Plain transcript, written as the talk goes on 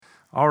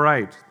All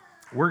right,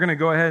 we're going to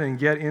go ahead and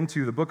get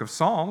into the book of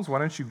Psalms. Why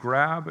don't you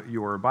grab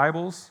your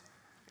Bibles,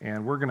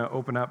 and we're going to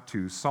open up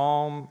to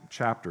Psalm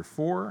chapter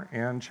 4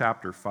 and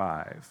chapter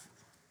 5.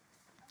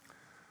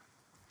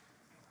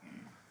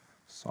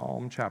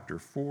 Psalm chapter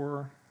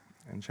 4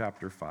 and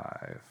chapter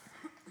 5.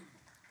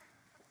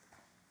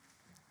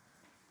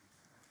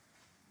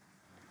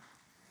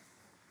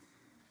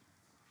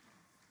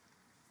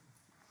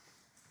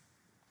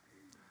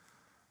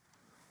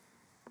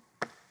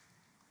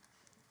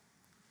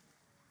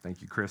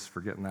 Thank you, Chris,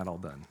 for getting that all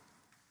done.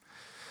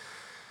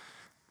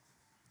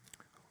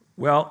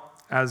 Well,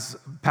 as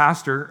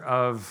pastor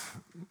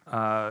of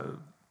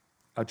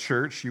a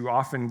church, you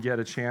often get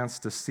a chance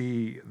to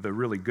see the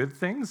really good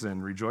things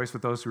and rejoice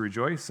with those who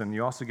rejoice, and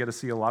you also get to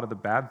see a lot of the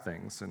bad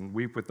things and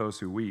weep with those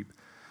who weep.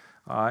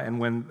 And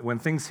when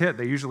things hit,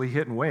 they usually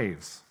hit in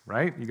waves,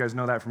 right? You guys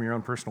know that from your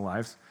own personal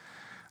lives.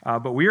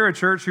 But we are a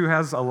church who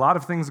has a lot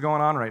of things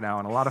going on right now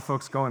and a lot of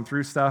folks going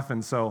through stuff,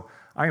 and so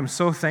I am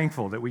so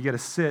thankful that we get to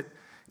sit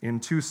in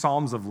two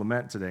Psalms of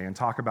Lament today and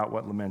talk about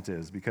what lament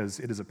is, because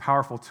it is a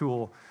powerful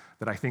tool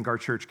that I think our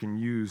church can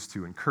use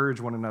to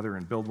encourage one another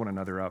and build one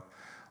another up.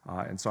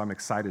 And so I'm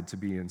excited to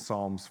be in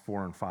Psalms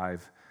 4 and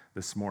 5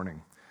 this morning.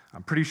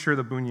 I'm pretty sure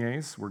the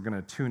Buniers were going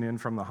to tune in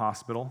from the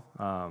hospital.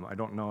 I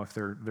don't know if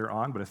they're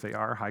on, but if they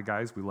are, hi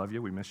guys, we love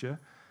you, we miss you.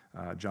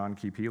 John,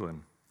 keep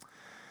healing.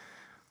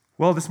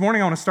 Well, this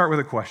morning I want to start with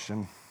a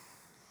question.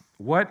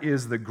 What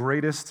is the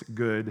greatest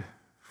good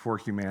for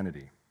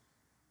humanity?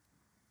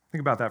 Think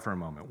about that for a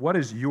moment. What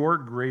is your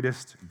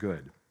greatest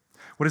good?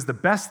 What is the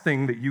best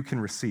thing that you can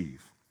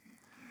receive?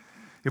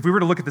 If we were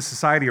to look at the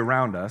society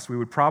around us, we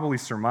would probably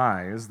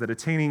surmise that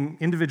attaining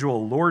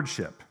individual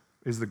lordship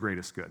is the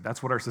greatest good.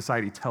 That's what our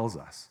society tells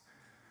us.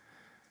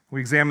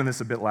 We examined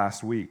this a bit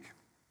last week.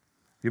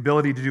 The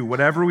ability to do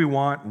whatever we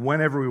want,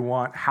 whenever we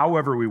want,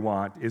 however we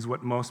want is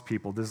what most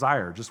people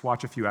desire. Just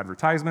watch a few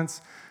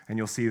advertisements, and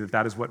you'll see that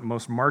that is what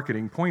most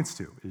marketing points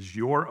to, is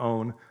your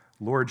own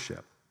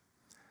lordship.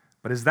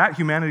 But is that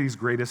humanity's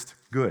greatest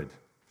good?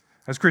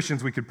 As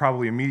Christians, we could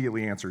probably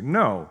immediately answer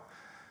no.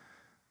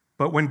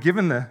 But when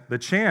given the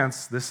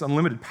chance, this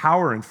unlimited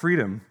power and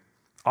freedom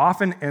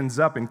often ends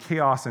up in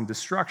chaos and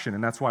destruction,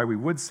 and that's why we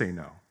would say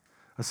no.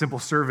 A simple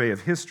survey of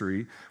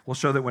history will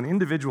show that when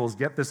individuals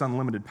get this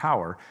unlimited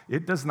power,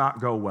 it does not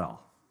go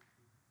well.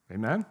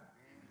 Amen?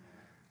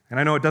 And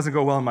I know it doesn't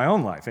go well in my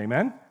own life.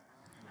 Amen?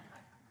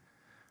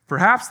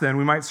 Perhaps then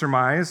we might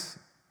surmise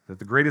that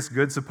the greatest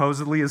good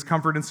supposedly is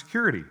comfort and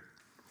security.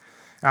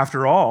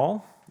 After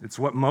all, it's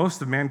what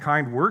most of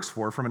mankind works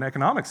for from an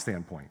economic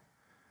standpoint.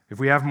 If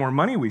we have more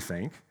money, we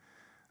think,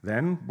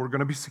 then we're going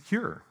to be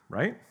secure,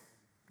 right?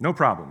 No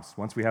problems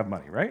once we have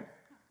money, right?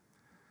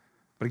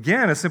 But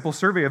again, a simple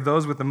survey of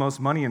those with the most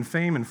money and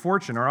fame and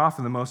fortune are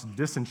often the most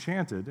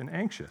disenchanted and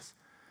anxious.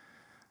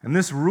 And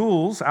this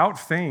rules out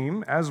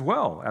fame as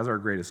well as our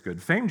greatest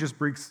good. Fame just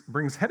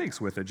brings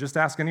headaches with it. Just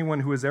ask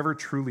anyone who has ever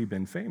truly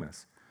been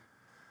famous.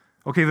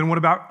 Okay, then what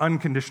about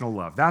unconditional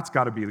love? That's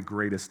got to be the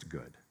greatest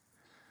good.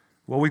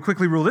 Well, we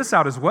quickly rule this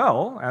out as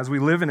well, as we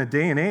live in a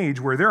day and age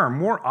where there are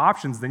more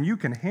options than you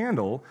can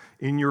handle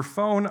in your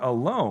phone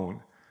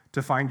alone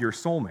to find your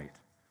soulmate.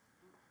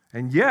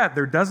 And yet,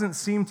 there doesn't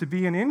seem to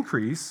be an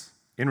increase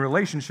in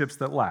relationships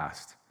that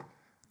last.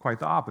 Quite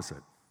the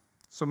opposite.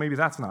 So maybe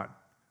that's not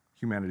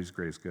humanity's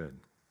greatest good.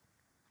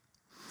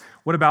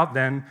 What about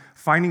then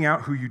finding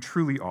out who you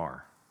truly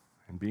are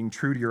and being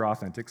true to your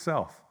authentic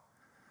self?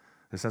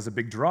 This has a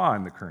big draw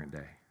in the current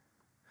day.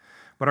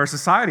 But our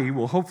society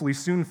will hopefully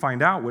soon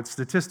find out what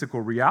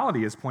statistical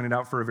reality has pointed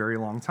out for a very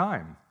long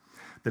time,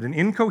 that an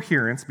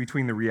incoherence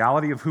between the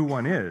reality of who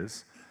one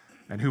is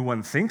and who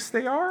one thinks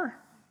they are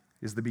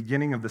is the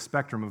beginning of the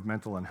spectrum of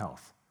mental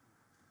unhealth.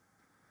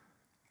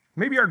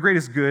 Maybe our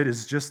greatest good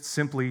is just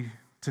simply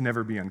to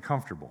never be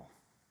uncomfortable.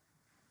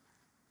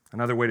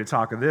 Another way to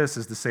talk of this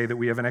is to say that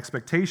we have an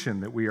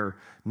expectation that we are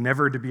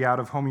never to be out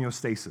of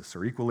homeostasis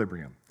or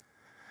equilibrium.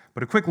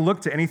 But a quick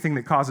look to anything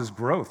that causes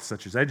growth,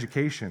 such as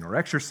education or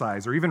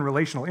exercise or even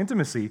relational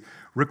intimacy,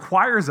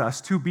 requires us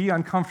to be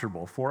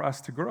uncomfortable for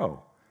us to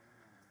grow.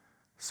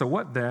 So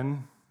what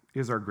then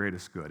is our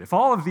greatest good? If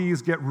all of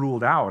these get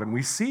ruled out and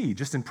we see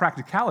just in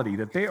practicality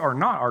that they are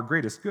not our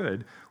greatest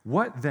good,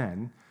 what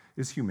then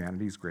is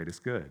humanity's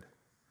greatest good?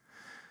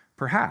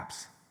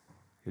 Perhaps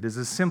it is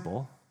as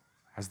simple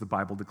as the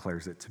Bible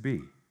declares it to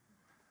be.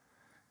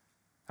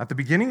 At the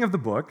beginning of the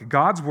book,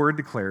 God's word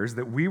declares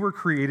that we were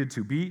created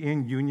to be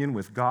in union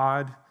with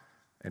God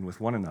and with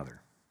one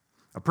another.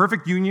 A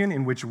perfect union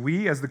in which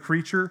we, as the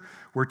creature,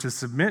 were to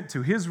submit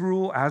to his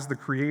rule as the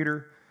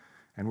creator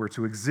and were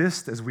to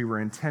exist as we were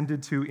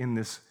intended to in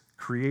this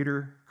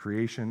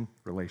creator-creation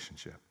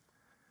relationship.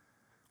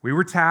 We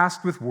were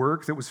tasked with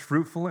work that was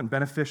fruitful and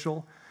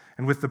beneficial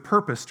and with the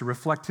purpose to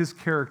reflect his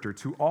character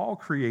to all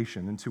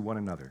creation and to one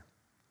another.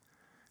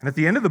 And at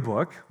the end of the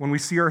book, when we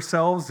see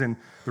ourselves in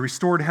the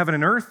restored heaven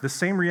and earth, the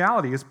same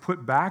reality is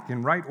put back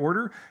in right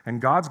order, and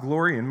God's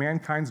glory and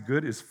mankind's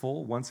good is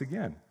full once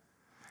again.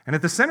 And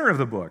at the center of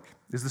the book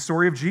is the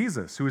story of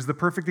Jesus, who is the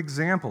perfect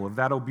example of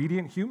that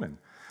obedient human,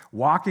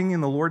 walking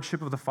in the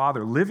lordship of the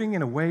Father, living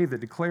in a way that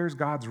declares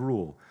God's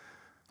rule,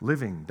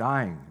 living,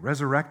 dying,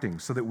 resurrecting,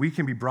 so that we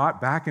can be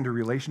brought back into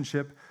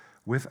relationship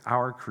with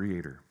our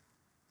Creator.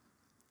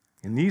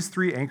 In these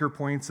three anchor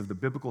points of the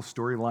biblical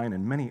storyline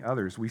and many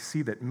others, we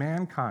see that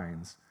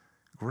mankind's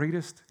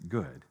greatest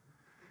good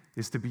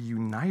is to be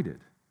united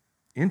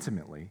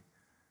intimately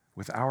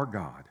with our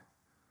God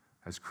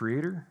as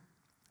Creator,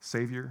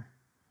 Savior,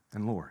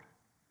 and Lord.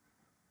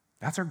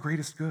 That's our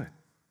greatest good.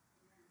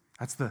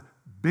 That's the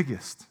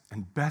biggest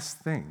and best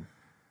thing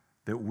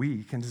that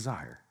we can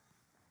desire.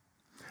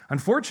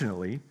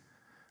 Unfortunately,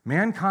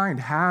 mankind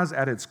has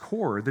at its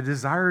core the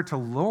desire to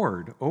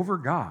lord over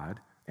God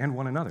and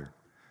one another.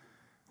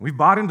 We've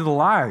bought into the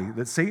lie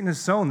that Satan has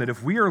sown that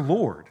if we are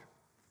Lord,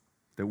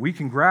 that we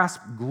can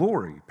grasp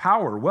glory,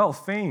 power,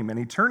 wealth, fame, and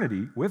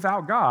eternity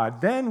without God,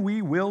 then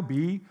we will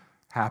be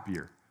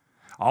happier.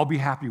 I'll be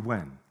happy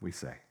when, we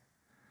say.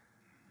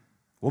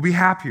 We'll be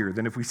happier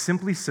than if we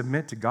simply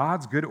submit to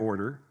God's good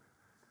order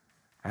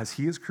as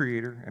He is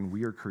Creator and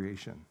we are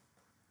creation.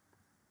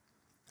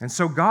 And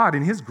so God,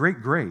 in His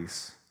great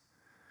grace,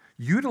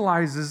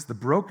 utilizes the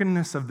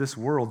brokenness of this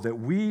world that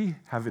we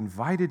have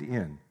invited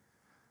in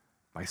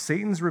by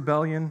Satan's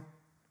rebellion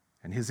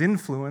and his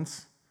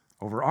influence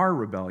over our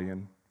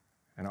rebellion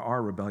and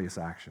our rebellious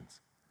actions.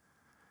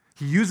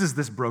 He uses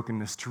this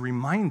brokenness to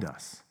remind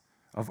us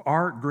of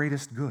our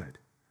greatest good.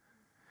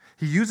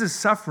 He uses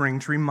suffering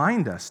to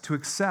remind us to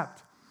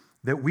accept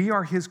that we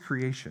are His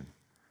creation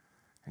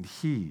and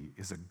He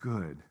is a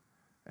good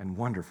and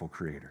wonderful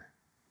Creator.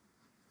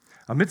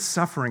 Amidst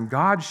suffering,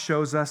 God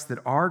shows us that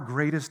our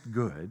greatest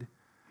good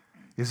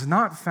is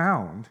not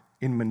found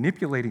in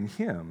manipulating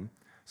Him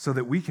so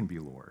that we can be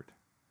Lord,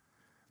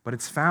 but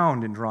it's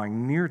found in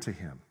drawing near to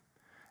Him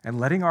and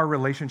letting our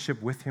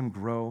relationship with Him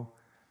grow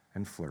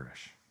and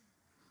flourish.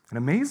 And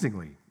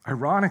amazingly,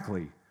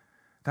 ironically,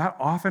 that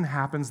often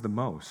happens the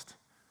most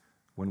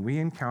when we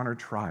encounter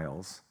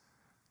trials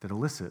that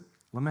elicit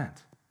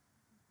lament.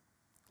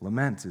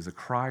 Lament is a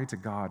cry to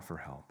God for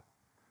help.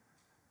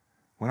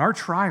 When our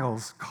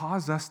trials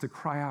cause us to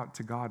cry out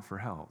to God for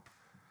help,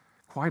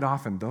 quite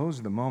often those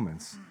are the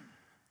moments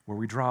where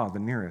we draw the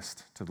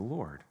nearest to the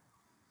Lord.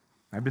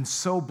 I've been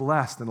so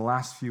blessed in the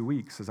last few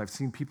weeks as I've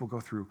seen people go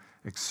through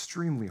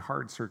extremely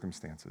hard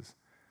circumstances.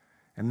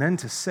 And then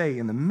to say,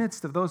 in the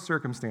midst of those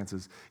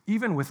circumstances,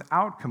 even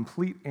without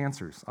complete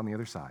answers on the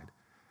other side,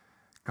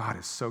 God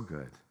is so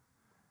good.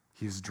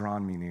 He has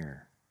drawn me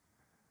near.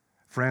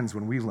 Friends,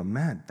 when we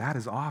lament, that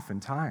is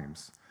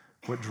oftentimes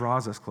what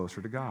draws us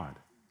closer to God.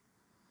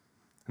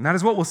 And that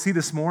is what we'll see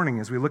this morning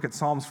as we look at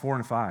Psalms 4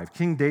 and 5.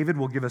 King David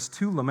will give us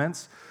two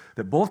laments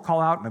that both call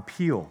out an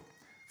appeal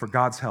for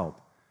God's help.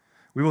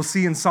 We will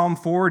see in Psalm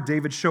 4,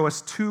 David show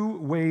us two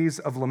ways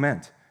of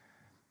lament,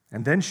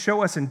 and then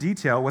show us in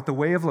detail what the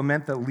way of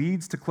lament that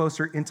leads to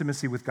closer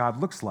intimacy with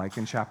God looks like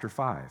in chapter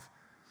 5.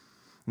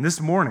 And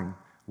this morning,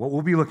 what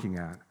we'll be looking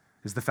at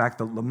is the fact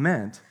that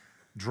lament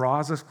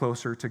draws us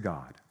closer to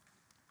God.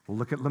 We'll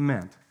look at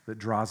lament that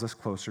draws us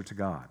closer to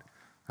God.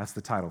 That's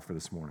the title for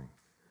this morning.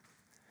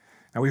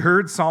 Now, we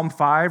heard Psalm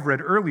 5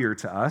 read earlier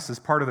to us as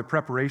part of the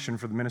preparation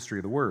for the ministry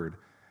of the Word.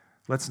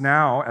 Let's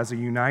now, as a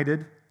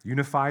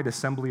unified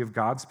assembly of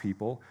God's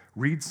people,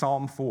 read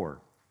Psalm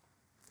 4.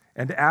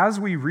 And as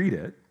we read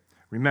it,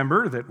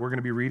 remember that we're going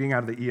to be reading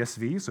out of the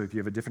ESV, so if you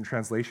have a different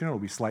translation, it'll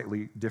be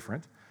slightly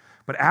different.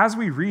 But as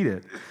we read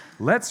it,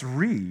 let's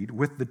read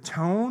with the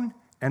tone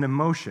and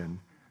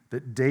emotion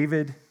that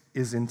David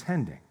is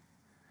intending,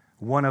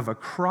 one of a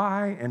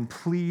cry and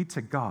plea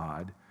to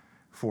God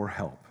for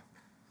help.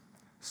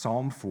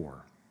 Psalm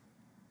 4.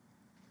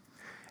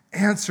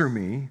 Answer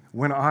me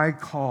when I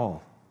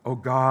call, O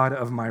God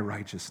of my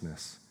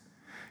righteousness.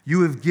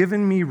 You have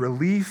given me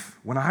relief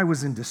when I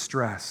was in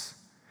distress.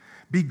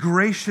 Be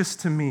gracious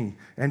to me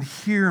and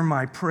hear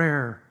my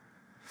prayer.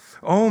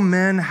 O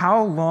men,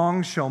 how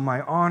long shall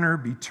my honor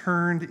be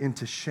turned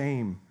into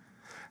shame?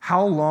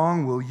 How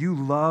long will you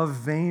love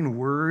vain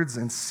words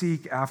and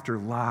seek after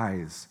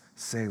lies?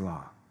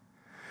 Selah.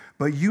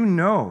 But you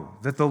know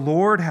that the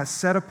Lord has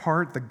set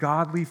apart the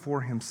godly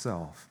for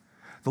Himself.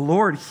 The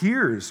Lord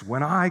hears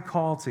when I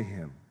call to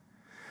Him.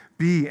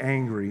 Be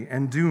angry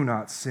and do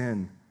not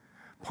sin.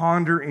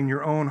 Ponder in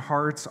your own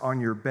hearts on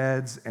your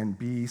beds and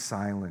be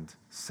silent.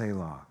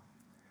 Selah.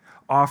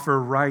 Offer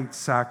right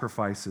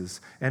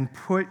sacrifices and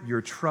put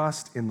your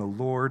trust in the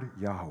Lord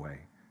Yahweh.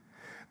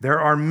 There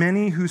are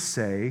many who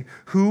say,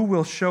 who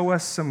will show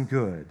us some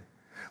good?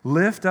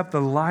 Lift up the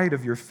light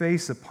of your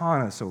face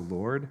upon us, O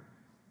Lord.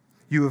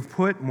 You have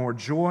put more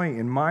joy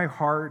in my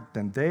heart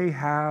than they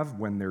have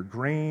when their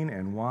grain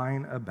and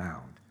wine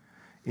abound.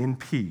 In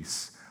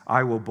peace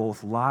I will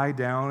both lie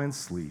down and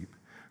sleep,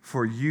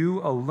 for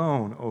you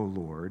alone, O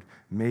Lord,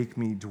 make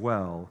me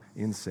dwell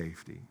in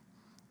safety.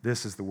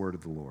 This is the word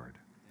of the Lord.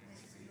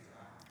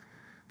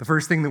 The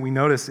first thing that we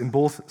notice in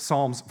both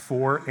Psalms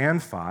 4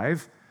 and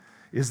 5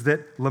 is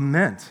that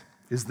lament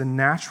is the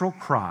natural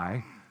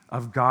cry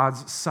of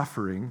God's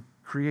suffering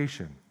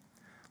creation.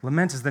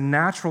 Lament is the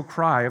natural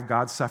cry of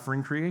God's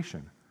suffering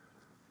creation.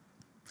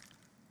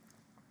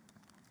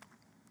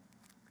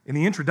 In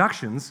the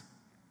introductions,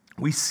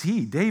 we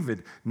see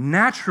David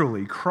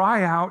naturally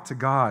cry out to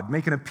God,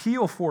 make an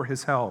appeal for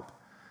his help.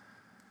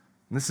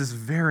 And this is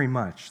very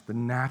much the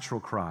natural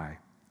cry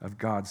of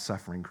God's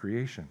suffering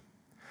creation.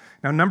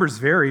 Now, numbers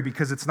vary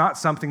because it's not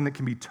something that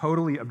can be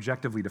totally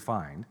objectively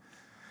defined,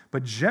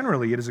 but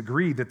generally it is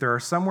agreed that there are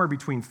somewhere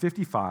between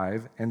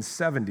 55 and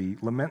 70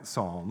 lament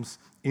psalms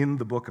in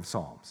the book of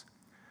Psalms.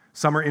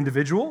 Some are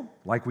individual,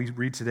 like we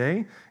read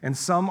today, and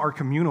some are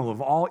communal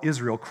of all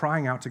Israel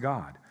crying out to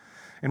God.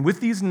 And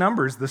with these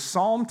numbers, the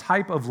psalm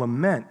type of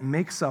lament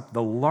makes up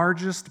the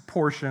largest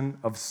portion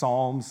of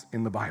psalms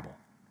in the Bible.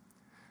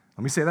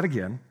 Let me say that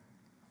again.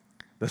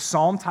 The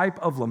psalm type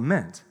of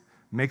lament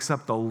makes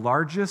up the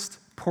largest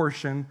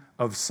portion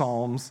of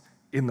psalms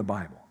in the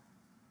Bible.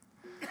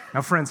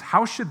 Now, friends,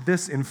 how should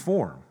this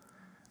inform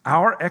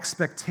our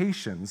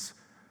expectations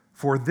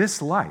for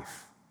this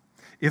life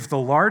if the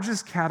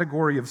largest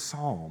category of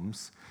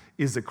psalms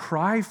is a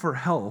cry for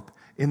help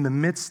in the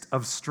midst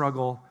of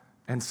struggle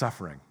and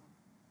suffering?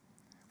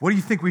 What do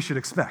you think we should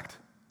expect?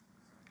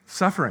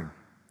 Suffering.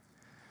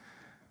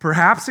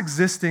 Perhaps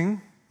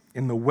existing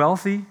in the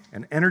wealthy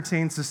and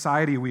entertained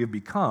society we have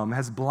become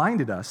has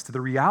blinded us to the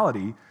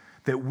reality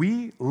that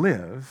we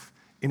live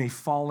in a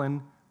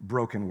fallen,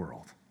 broken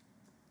world.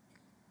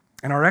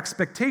 And our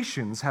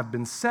expectations have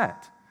been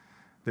set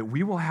that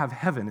we will have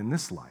heaven in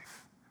this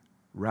life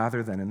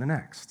rather than in the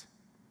next.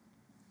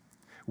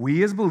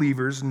 We as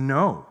believers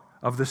know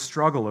of the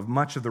struggle of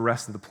much of the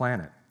rest of the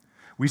planet.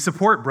 We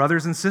support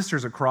brothers and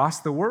sisters across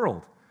the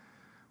world.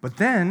 But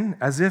then,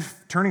 as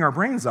if turning our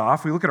brains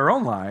off, we look at our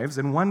own lives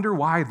and wonder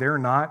why they're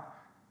not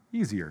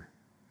easier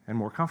and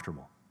more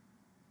comfortable.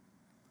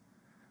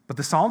 But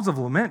the Psalms of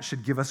Lament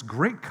should give us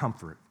great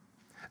comfort.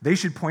 They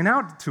should point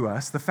out to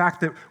us the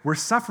fact that we're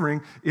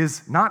suffering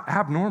is not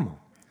abnormal.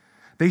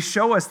 They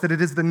show us that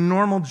it is the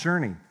normal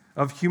journey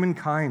of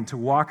humankind to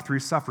walk through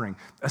suffering,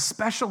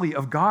 especially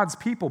of God's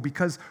people,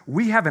 because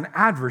we have an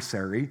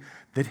adversary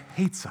that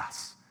hates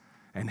us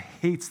and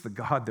hates the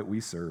God that we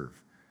serve.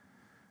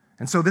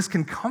 And so this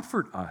can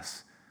comfort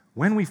us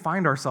when we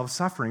find ourselves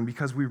suffering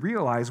because we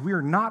realize we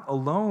are not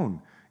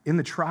alone in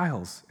the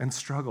trials and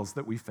struggles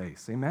that we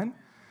face. Amen?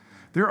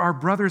 There are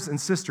brothers and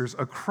sisters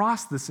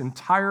across this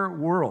entire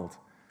world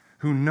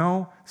who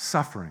know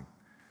suffering,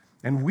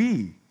 and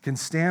we can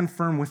stand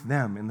firm with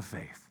them in the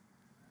faith.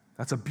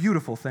 That's a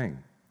beautiful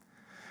thing.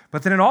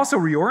 But then it also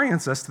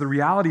reorients us to the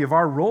reality of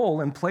our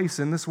role and place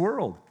in this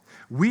world.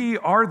 We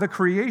are the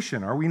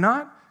creation, are we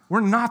not?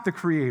 We're not the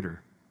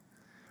creator.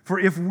 For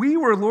if we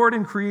were Lord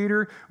and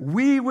Creator,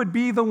 we would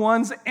be the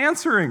ones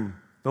answering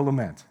the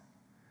lament,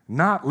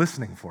 not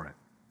listening for it.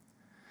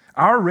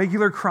 Our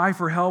regular cry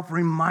for help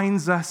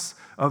reminds us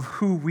of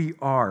who we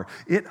are.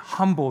 It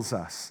humbles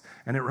us,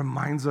 and it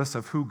reminds us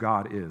of who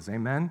God is.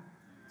 Amen?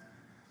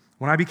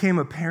 When I became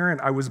a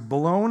parent, I was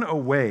blown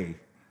away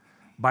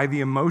by the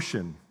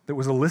emotion that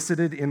was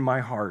elicited in my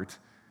heart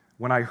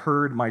when I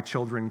heard my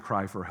children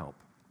cry for help.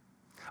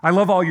 I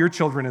love all your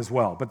children as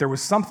well, but there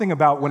was something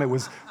about when it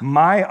was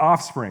my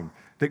offspring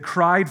that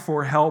cried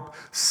for help,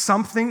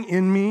 something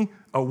in me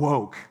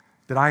awoke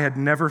that I had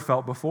never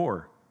felt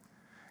before.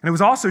 And it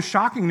was also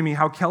shocking to me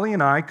how Kelly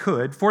and I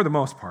could, for the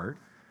most part,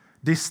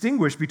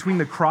 distinguish between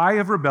the cry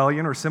of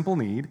rebellion or simple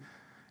need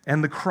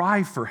and the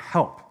cry for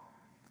help.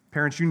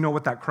 Parents, you know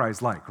what that cry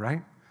is like,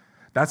 right?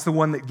 That's the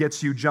one that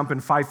gets you jumping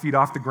 5 feet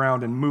off the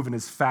ground and moving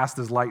as fast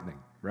as lightning,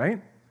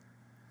 right?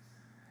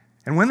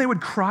 And when they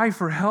would cry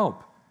for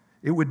help,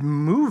 it would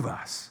move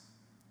us.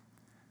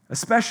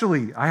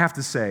 Especially, I have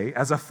to say,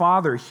 as a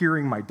father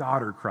hearing my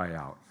daughter cry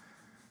out,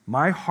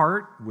 my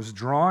heart was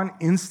drawn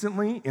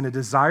instantly in a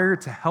desire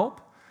to help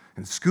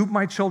and scoop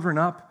my children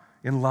up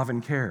in love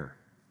and care.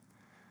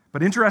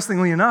 But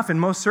interestingly enough, in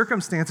most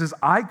circumstances,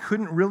 I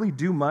couldn't really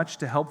do much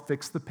to help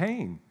fix the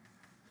pain.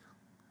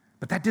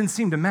 But that didn't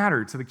seem to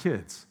matter to the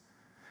kids.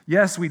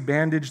 Yes, we'd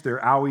bandage their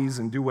owies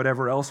and do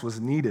whatever else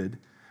was needed,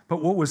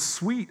 but what was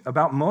sweet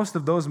about most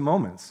of those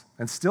moments,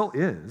 and still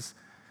is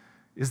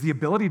the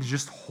ability to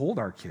just hold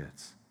our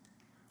kids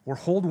or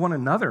hold one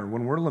another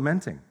when we're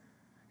lamenting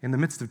in the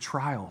midst of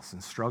trials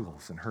and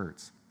struggles and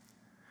hurts.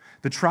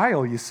 The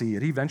trial, you see,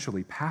 it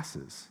eventually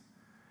passes,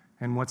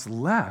 and what's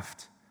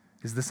left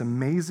is this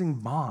amazing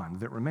bond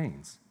that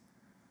remains.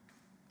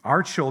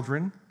 Our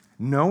children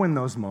know in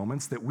those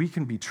moments that we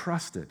can be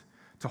trusted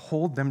to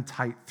hold them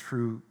tight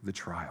through the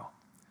trial.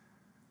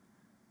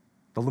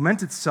 The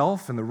lament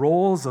itself and the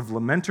roles of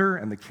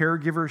lamenter and the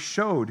caregiver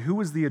showed who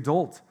was the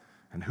adult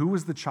and who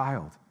was the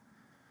child.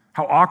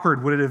 How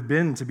awkward would it have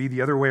been to be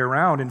the other way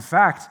around? In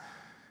fact,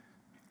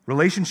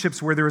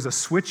 relationships where there is a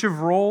switch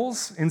of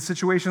roles in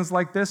situations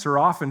like this are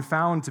often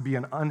found to be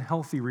an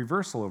unhealthy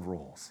reversal of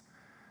roles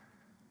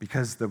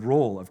because the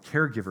role of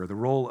caregiver, the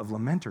role of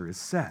lamenter is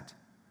set.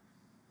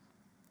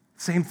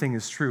 Same thing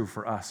is true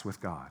for us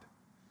with God.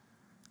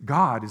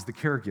 God is the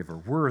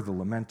caregiver, we're the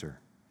lamenter.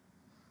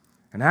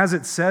 And as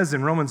it says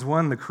in Romans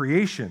 1, the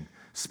creation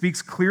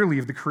speaks clearly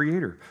of the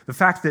Creator. The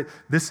fact that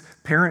this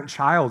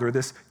parent-child or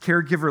this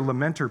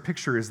caregiver-lamenter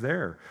picture is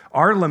there.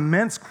 Our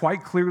laments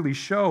quite clearly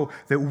show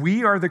that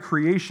we are the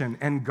creation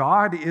and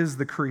God is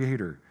the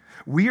Creator.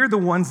 We are the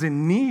ones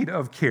in need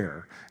of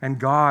care, and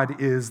God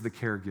is the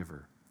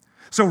caregiver.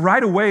 So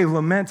right away,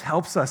 lament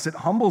helps us. It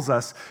humbles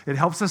us. It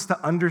helps us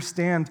to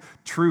understand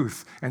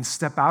truth and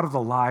step out of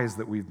the lies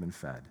that we've been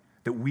fed,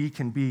 that we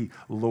can be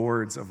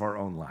lords of our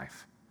own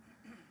life.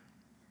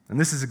 And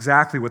this is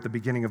exactly what the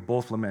beginning of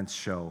both laments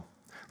show.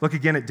 Look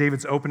again at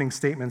David's opening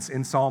statements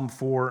in Psalm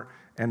 4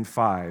 and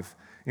 5.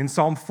 In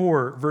Psalm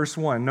 4, verse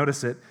 1,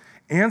 notice it.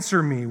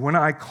 Answer me when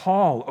I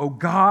call, O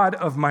God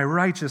of my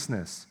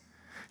righteousness.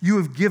 You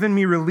have given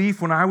me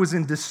relief when I was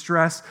in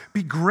distress.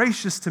 Be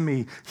gracious to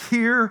me.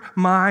 Hear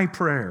my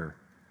prayer.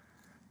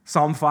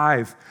 Psalm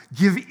 5,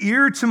 give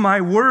ear to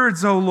my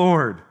words, O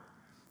Lord.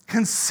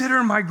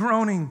 Consider my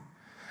groaning.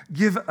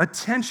 Give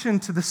attention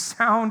to the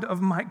sound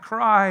of my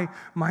cry,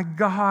 my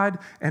God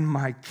and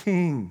my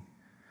King.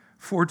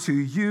 For to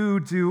you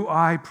do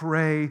I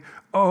pray,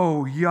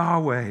 O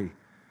Yahweh.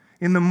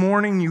 In the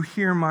morning you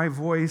hear my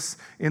voice.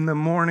 In the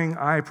morning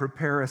I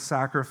prepare a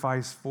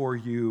sacrifice for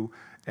you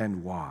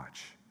and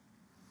watch.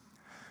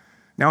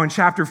 Now in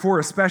chapter 4,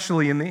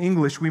 especially in the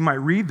English, we might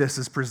read this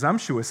as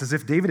presumptuous, as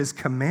if David is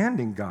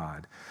commanding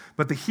God.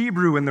 But the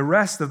Hebrew and the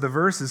rest of the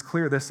verses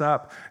clear this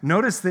up.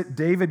 Notice that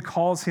David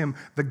calls him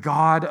the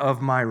God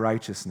of my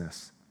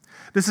righteousness.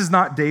 This is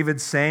not David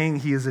saying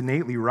he is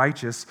innately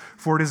righteous,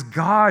 for it is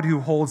God who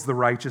holds the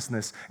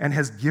righteousness and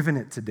has given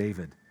it to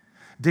David.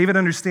 David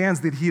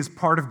understands that he is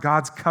part of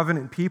God's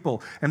covenant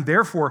people, and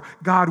therefore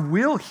God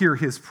will hear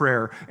his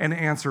prayer and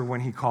answer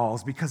when he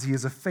calls, because he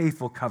is a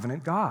faithful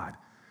covenant God.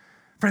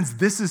 Friends,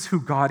 this is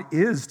who God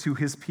is to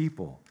his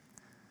people.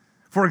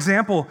 For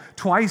example,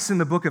 twice in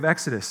the book of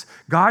Exodus,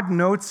 God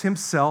notes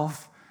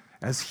himself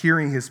as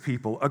hearing his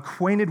people,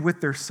 acquainted with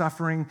their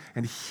suffering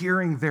and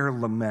hearing their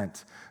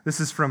lament. This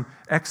is from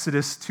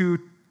Exodus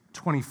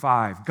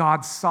 2:25.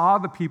 God saw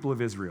the people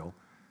of Israel,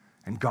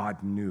 and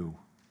God knew.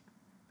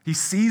 He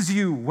sees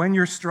you when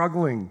you're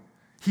struggling.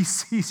 He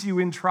sees you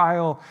in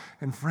trial.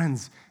 And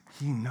friends,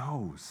 he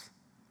knows.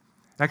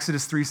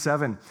 Exodus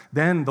 3:7,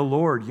 then the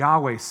Lord,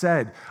 Yahweh,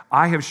 said,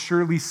 I have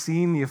surely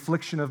seen the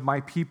affliction of my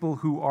people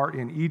who are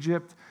in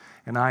Egypt,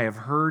 and I have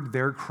heard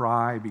their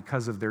cry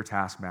because of their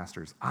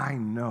taskmasters. I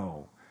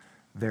know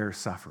their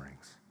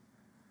sufferings.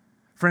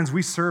 Friends,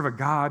 we serve a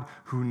God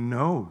who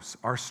knows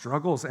our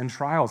struggles and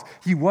trials.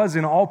 He was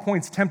in all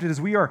points tempted as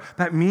we are.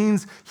 That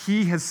means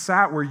he has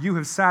sat where you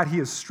have sat. He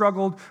has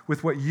struggled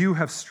with what you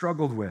have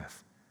struggled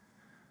with.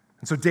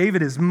 And so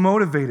David is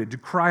motivated to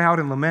cry out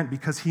and lament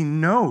because he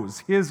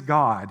knows his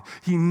God.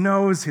 He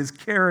knows his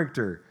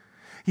character.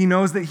 He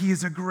knows that he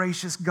is a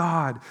gracious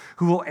God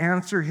who will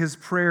answer his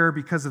prayer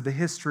because of the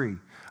history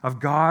of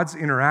God's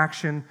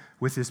interaction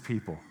with his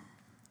people.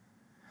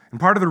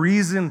 And part of the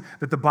reason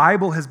that the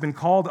Bible has been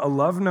called a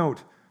love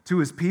note to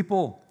his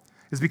people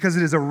is because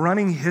it is a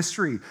running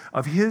history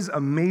of his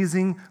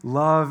amazing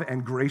love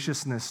and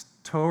graciousness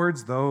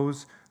towards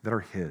those that are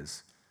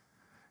his.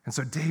 And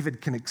so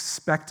David can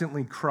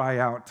expectantly cry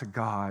out to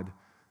God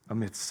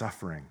amidst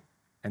suffering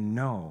and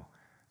know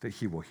that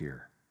he will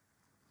hear.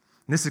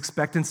 And this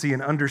expectancy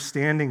and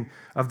understanding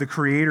of the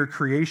Creator,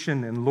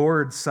 creation, and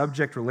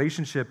Lord-subject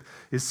relationship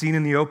is seen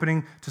in the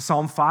opening to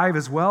Psalm 5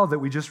 as well that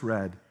we just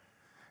read.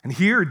 And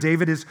here,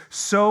 David is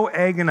so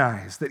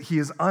agonized that he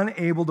is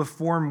unable to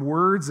form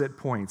words at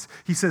points.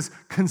 He says,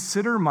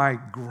 consider my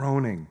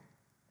groaning.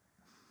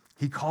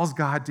 He calls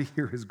God to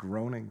hear his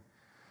groaning.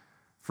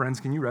 Friends,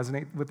 can you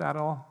resonate with that at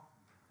all?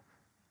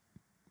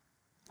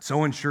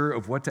 So unsure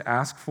of what to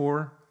ask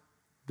for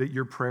that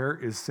your prayer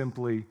is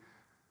simply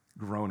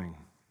groaning.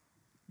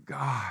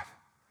 God,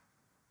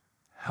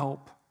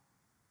 help.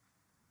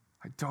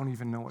 I don't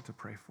even know what to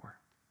pray for.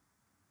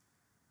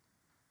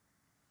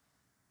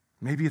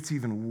 Maybe it's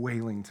even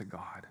wailing to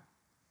God.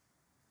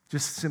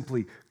 Just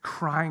simply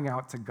crying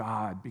out to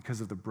God because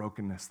of the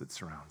brokenness that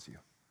surrounds you.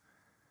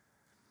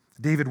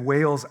 David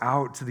wails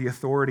out to the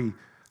authority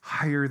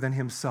higher than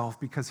himself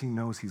because he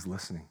knows he's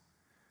listening.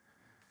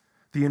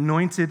 The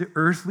anointed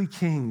earthly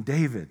king,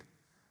 David,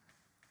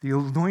 the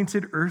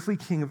anointed earthly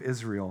king of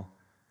Israel,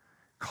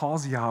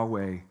 calls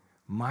Yahweh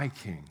my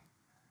king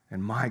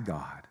and my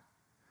God.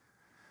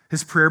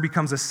 His prayer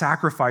becomes a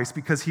sacrifice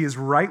because he is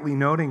rightly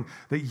noting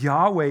that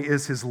Yahweh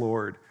is his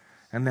Lord,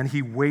 and then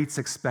he waits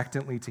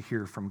expectantly to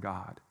hear from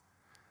God.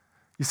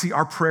 You see,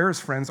 our prayers,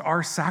 friends,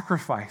 are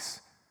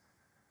sacrifice.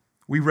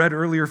 We read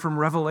earlier from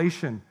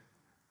Revelation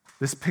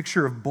this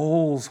picture of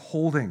bowls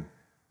holding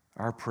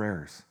our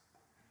prayers.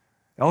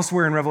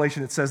 Elsewhere in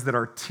Revelation, it says that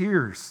our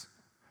tears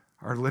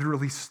are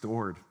literally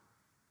stored.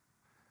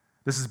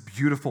 This is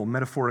beautiful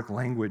metaphoric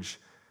language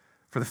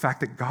for the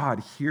fact that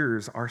God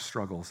hears our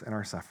struggles and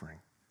our suffering.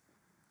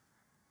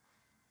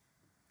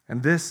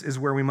 And this is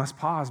where we must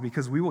pause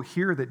because we will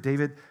hear that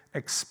David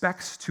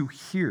expects to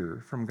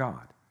hear from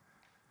God.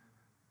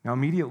 Now,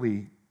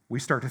 immediately, we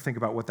start to think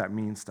about what that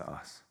means to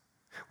us.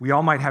 We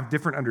all might have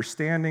different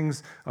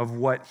understandings of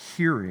what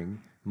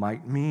hearing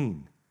might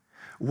mean.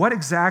 What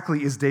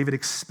exactly is David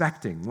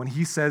expecting when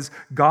he says,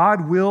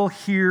 God will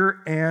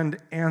hear and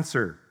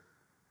answer?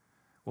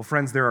 Well,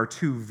 friends, there are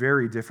two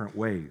very different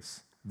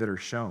ways that are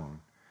shown,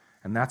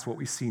 and that's what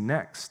we see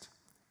next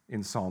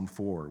in Psalm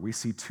 4. We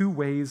see two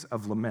ways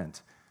of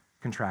lament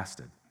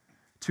contrasted.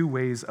 Two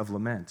ways of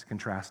lament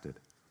contrasted.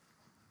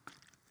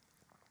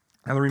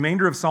 Now, the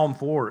remainder of Psalm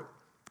 4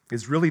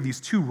 is really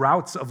these two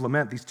routes of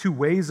lament, these two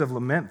ways of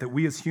lament that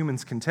we as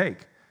humans can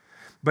take.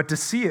 But to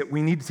see it,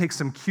 we need to take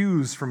some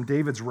cues from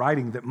David's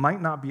writing that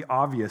might not be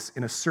obvious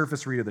in a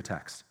surface read of the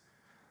text.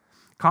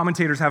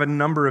 Commentators have a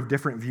number of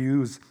different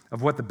views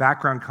of what the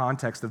background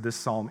context of this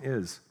psalm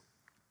is.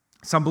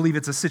 Some believe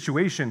it's a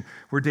situation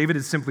where David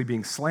is simply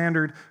being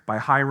slandered by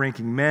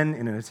high-ranking men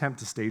in an attempt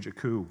to stage a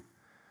coup.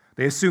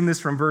 They assume this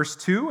from verse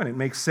 2, and it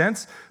makes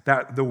sense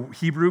that the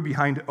Hebrew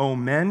behind "O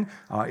men"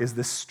 is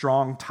this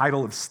strong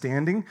title of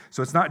standing.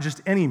 So it's not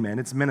just any men,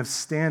 it's men of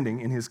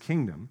standing in his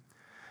kingdom.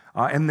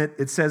 And that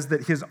it says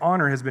that his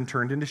honor has been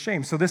turned into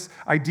shame. So this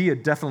idea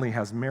definitely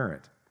has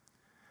merit.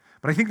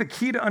 But I think the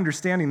key to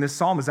understanding this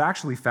psalm is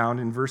actually found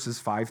in verses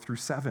 5 through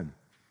 7.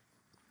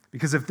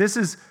 Because if this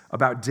is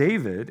about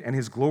David and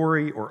his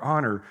glory or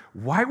honor,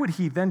 why would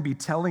he then be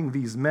telling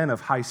these men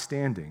of high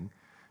standing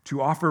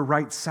to offer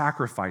right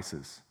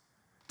sacrifices,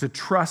 to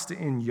trust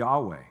in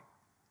Yahweh?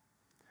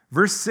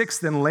 Verse 6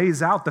 then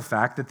lays out the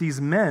fact that these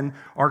men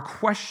are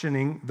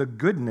questioning the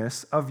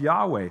goodness of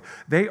Yahweh.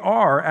 They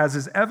are, as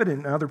is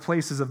evident in other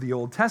places of the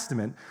Old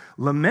Testament,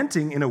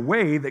 lamenting in a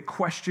way that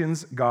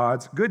questions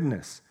God's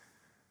goodness.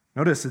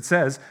 Notice it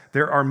says,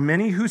 there are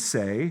many who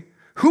say,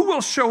 who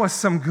will show us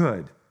some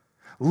good?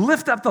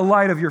 Lift up the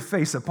light of your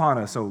face upon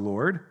us, O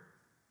Lord.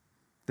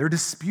 They're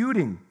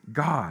disputing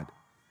God.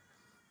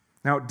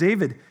 Now,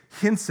 David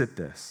hints at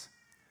this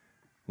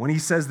when he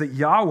says that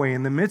Yahweh,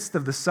 in the midst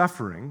of the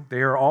suffering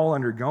they are all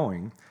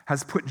undergoing,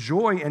 has put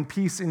joy and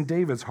peace in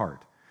David's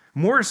heart,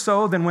 more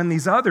so than when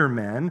these other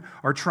men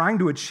are trying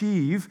to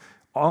achieve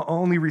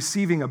only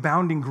receiving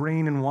abounding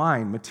grain and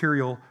wine,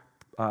 material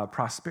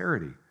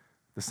prosperity,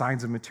 the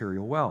signs of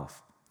material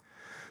wealth.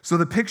 So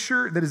the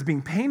picture that is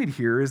being painted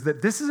here is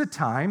that this is a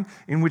time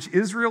in which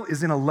Israel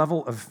is in a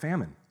level of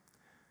famine.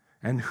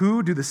 And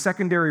who do the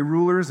secondary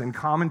rulers and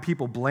common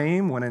people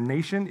blame when a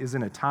nation is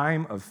in a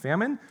time of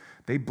famine?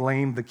 They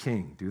blame the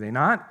king, do they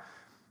not?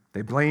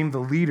 They blame the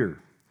leader.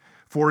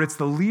 For it's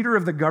the leader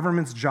of the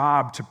government's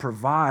job to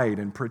provide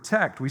and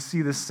protect. We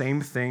see the same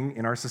thing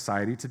in our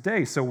society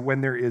today. So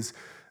when there is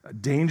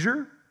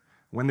danger,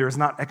 when there is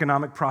not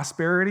economic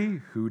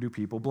prosperity, who do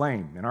people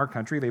blame? In our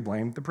country, they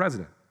blame the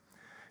president.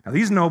 Now,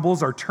 these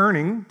nobles are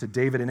turning to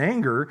David in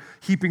anger,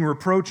 heaping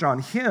reproach on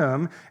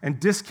him and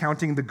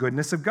discounting the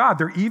goodness of God.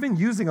 They're even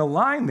using a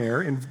line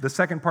there in the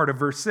second part of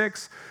verse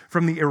 6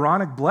 from the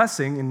Aaronic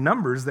blessing in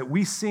Numbers that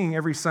we sing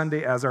every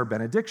Sunday as our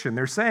benediction.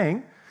 They're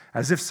saying,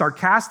 as if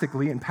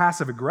sarcastically and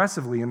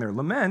passive-aggressively in their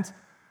lament,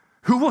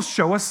 who will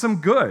show us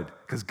some good?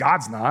 Because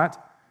God's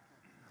not.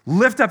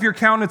 Lift up your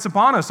countenance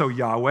upon us, O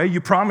Yahweh. You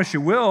promise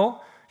you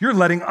will. You're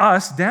letting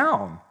us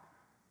down.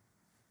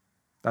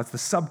 That's the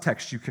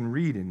subtext you can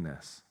read in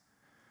this.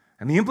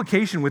 And the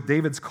implication with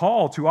David's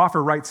call to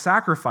offer right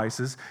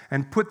sacrifices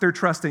and put their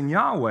trust in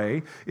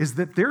Yahweh is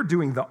that they're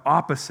doing the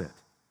opposite.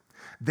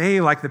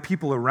 They, like the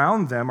people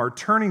around them, are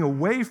turning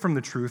away from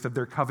the truth of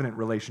their covenant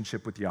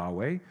relationship with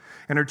Yahweh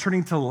and are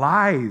turning to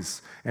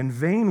lies and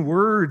vain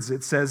words,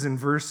 it says in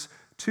verse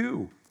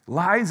 2.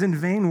 Lies and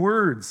vain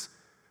words.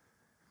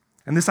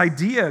 And this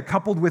idea,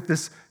 coupled with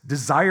this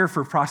desire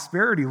for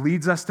prosperity,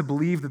 leads us to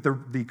believe that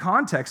the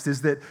context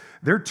is that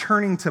they're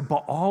turning to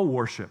Baal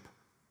worship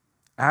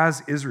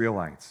as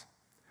Israelites.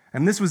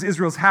 And this was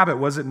Israel's habit,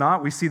 was it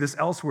not? We see this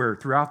elsewhere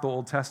throughout the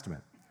Old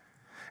Testament.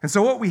 And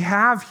so what we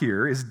have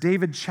here is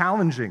David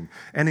challenging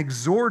and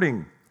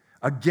exhorting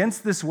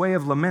against this way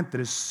of lament that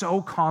is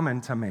so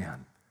common to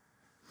man.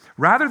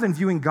 Rather than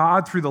viewing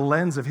God through the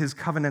lens of his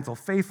covenantal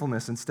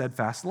faithfulness and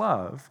steadfast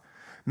love,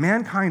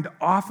 mankind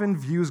often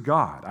views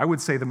God, I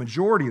would say the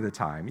majority of the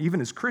time,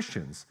 even as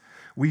Christians,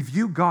 we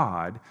view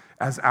God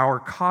as our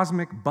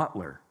cosmic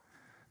butler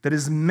that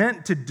is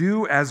meant to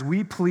do as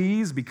we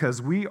please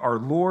because we are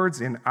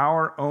lords in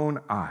our own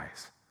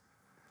eyes.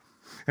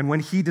 And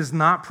when he does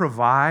not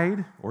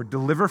provide or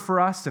deliver for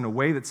us in a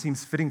way that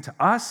seems fitting to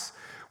us,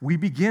 we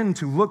begin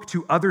to look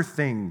to other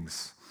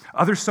things,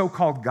 other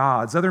so-called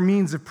gods, other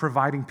means of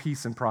providing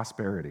peace and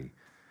prosperity.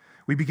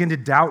 We begin to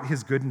doubt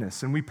his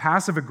goodness, and we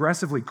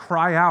passive-aggressively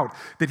cry out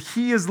that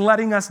he is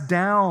letting us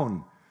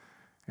down.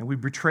 And we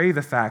betray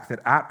the fact that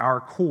at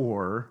our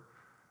core,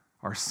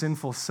 our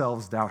sinful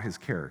selves doubt his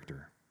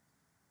character.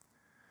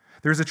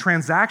 There's a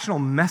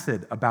transactional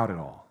method about it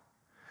all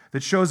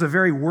that shows a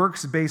very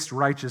works-based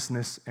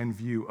righteousness and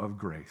view of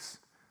grace.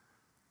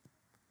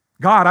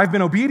 God, I've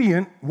been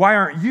obedient. Why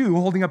aren't you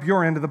holding up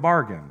your end of the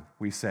bargain,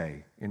 we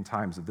say in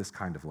times of this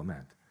kind of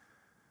lament.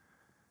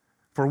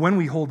 For when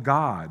we hold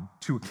God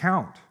to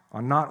account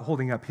on not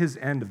holding up his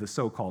end of the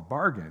so-called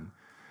bargain,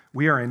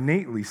 we are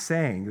innately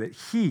saying that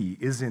he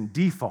is in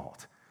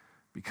default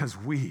because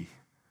we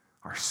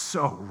are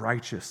so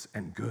righteous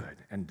and good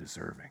and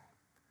deserving.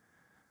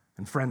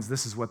 And friends,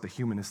 this is what the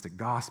humanistic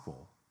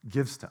gospel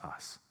gives to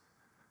us,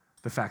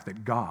 the fact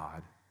that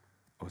God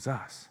owes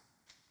us.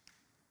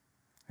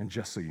 And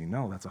just so you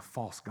know, that's a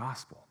false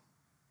gospel.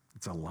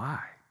 It's a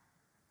lie.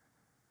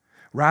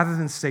 Rather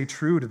than stay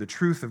true to the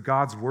truth of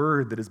God's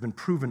word that has been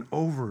proven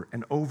over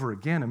and over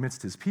again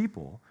amidst his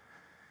people,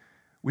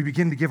 we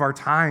begin to give our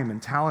time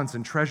and talents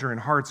and treasure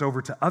and hearts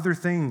over to other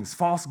things,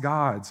 false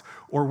gods,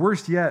 or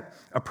worse yet,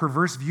 a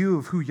perverse view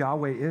of who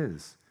Yahweh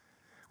is.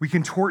 We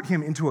contort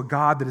him into a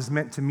God that is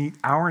meant to meet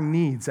our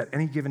needs at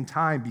any given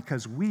time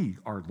because we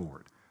are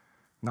Lord,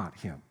 not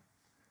him.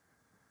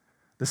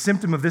 The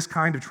symptom of this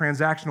kind of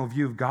transactional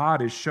view of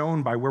God is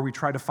shown by where we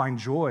try to find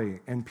joy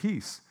and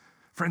peace.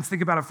 Friends,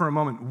 think about it for a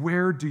moment.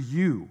 Where do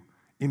you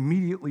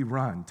immediately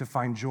run to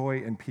find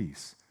joy and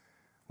peace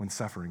when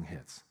suffering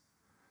hits?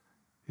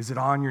 Is it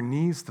on your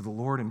knees to the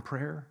Lord in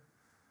prayer?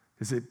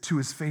 Is it to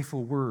his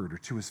faithful word or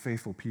to his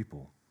faithful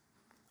people?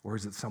 Or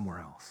is it somewhere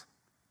else?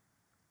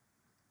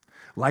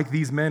 Like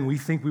these men, we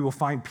think we will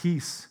find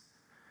peace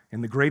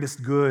in the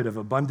greatest good of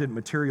abundant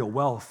material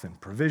wealth and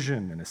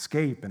provision and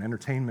escape and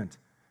entertainment.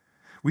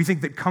 We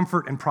think that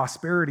comfort and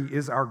prosperity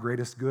is our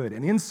greatest good.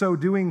 And in so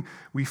doing,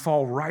 we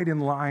fall right in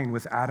line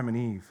with Adam and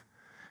Eve,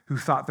 who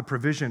thought the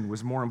provision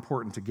was more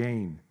important to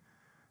gain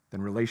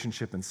than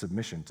relationship and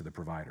submission to the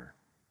provider.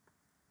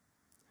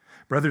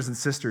 Brothers and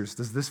sisters,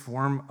 does this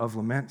form of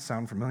lament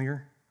sound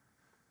familiar?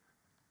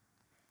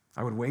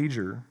 I would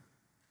wager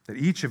that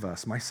each of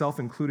us, myself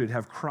included,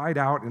 have cried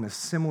out in a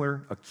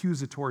similar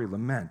accusatory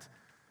lament.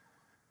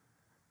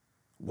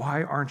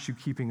 Why aren't you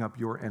keeping up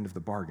your end of the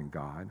bargain,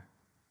 God?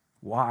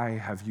 Why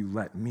have you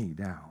let me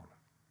down?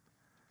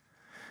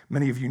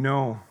 Many of you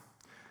know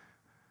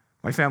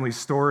my family's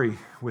story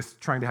with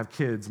trying to have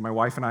kids. My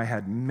wife and I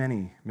had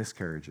many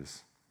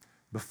miscarriages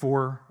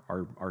before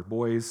our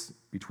boys,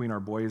 between our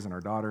boys and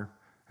our daughter,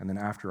 and then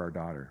after our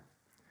daughter.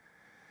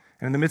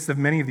 And in the midst of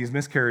many of these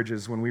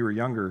miscarriages when we were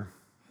younger,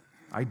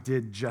 I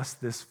did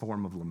just this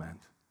form of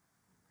lament.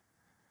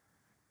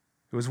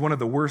 It was one of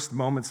the worst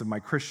moments of my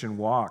Christian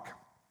walk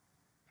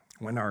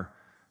when our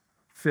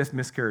 5th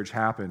miscarriage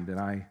happened, and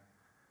I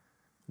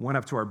went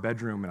up to our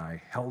bedroom and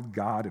I held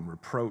God in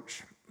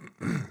reproach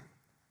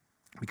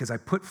because I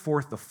put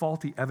forth the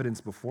faulty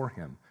evidence before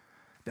him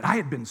that I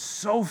had been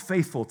so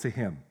faithful to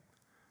him,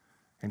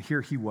 and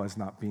here he was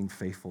not being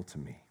faithful to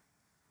me.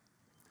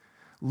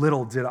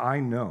 Little did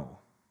I know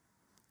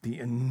the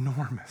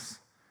enormous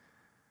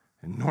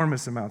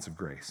amounts of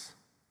grace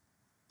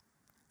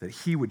that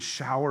he would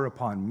shower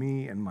upon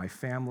me and my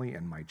family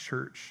and my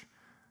church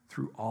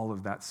through all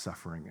of that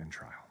suffering and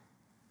trial.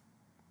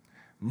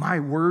 My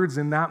words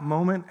in that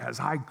moment, as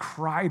I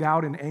cried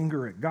out in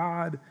anger at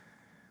God,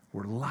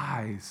 were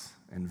lies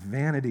and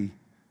vanity.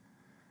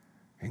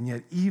 And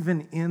yet,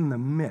 even in the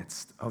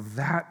midst of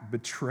that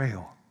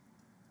betrayal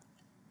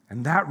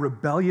and that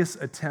rebellious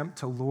attempt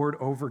to lord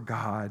over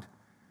God,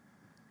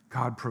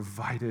 God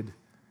provided.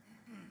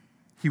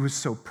 He was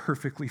so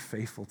perfectly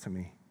faithful to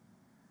me.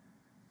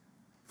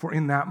 For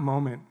in that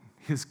moment,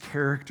 his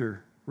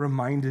character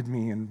reminded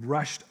me and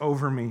rushed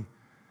over me,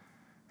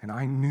 and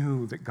I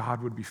knew that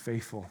God would be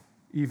faithful,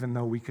 even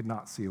though we could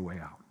not see a way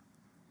out.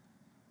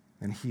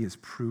 And he has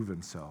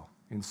proven so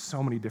in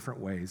so many different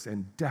ways,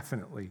 and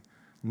definitely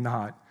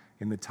not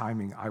in the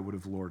timing I would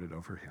have lorded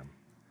over him.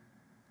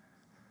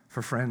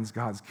 For friends,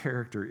 God's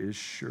character is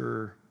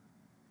sure,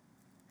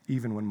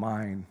 even when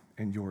mine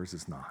and yours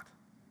is not.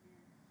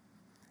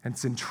 And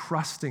it's in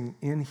trusting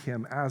in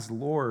him as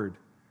Lord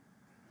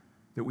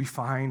that we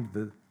find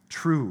the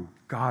true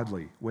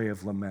godly way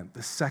of lament,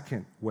 the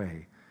second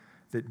way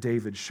that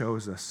David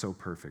shows us so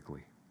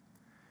perfectly.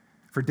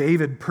 For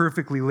David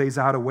perfectly lays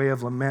out a way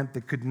of lament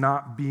that could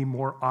not be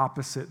more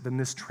opposite than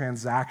this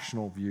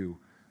transactional view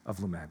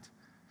of lament.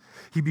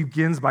 He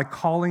begins by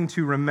calling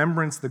to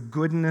remembrance the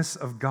goodness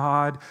of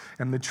God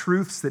and the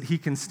truths that he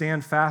can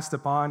stand fast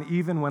upon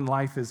even when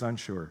life is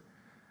unsure.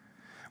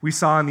 We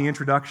saw in the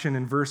introduction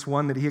in verse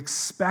 1 that he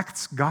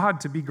expects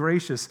God to be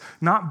gracious,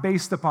 not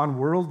based upon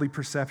worldly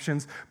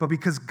perceptions, but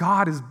because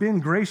God has been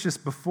gracious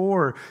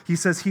before. He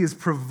says he has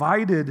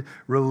provided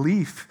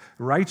relief,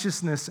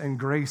 righteousness, and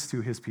grace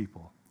to his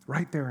people,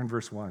 right there in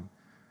verse 1.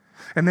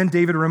 And then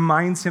David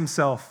reminds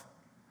himself.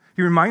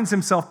 He reminds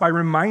himself by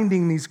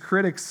reminding these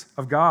critics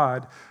of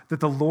God that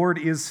the Lord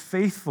is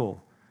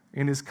faithful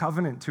in his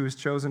covenant to his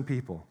chosen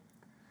people.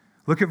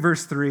 Look at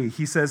verse 3.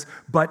 He says,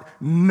 but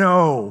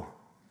know.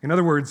 In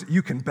other words,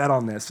 you can bet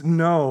on this.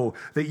 Know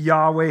that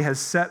Yahweh has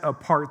set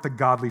apart the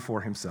godly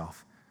for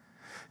himself.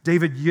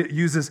 David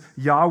uses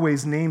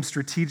Yahweh's name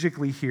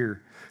strategically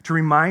here to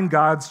remind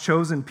God's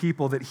chosen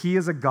people that he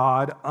is a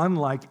God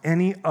unlike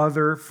any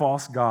other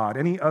false god,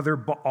 any other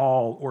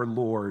Baal or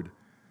Lord.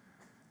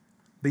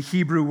 The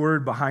Hebrew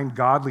word behind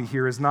godly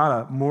here is not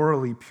a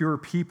morally pure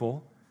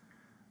people,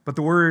 but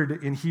the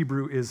word in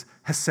Hebrew is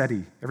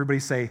hesedi. Everybody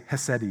say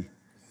hesedi.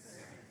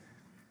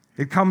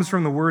 It comes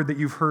from the word that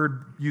you've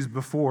heard used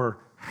before,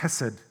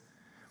 hesed,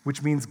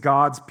 which means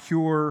God's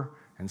pure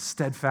and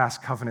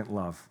steadfast covenant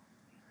love.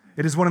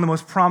 It is one of the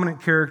most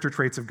prominent character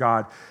traits of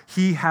God.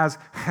 He has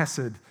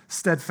hesed,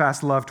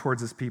 steadfast love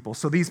towards his people.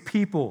 So these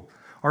people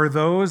are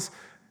those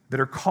that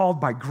are called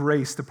by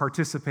grace to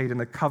participate in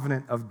the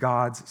covenant of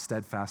God's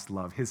steadfast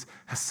love, his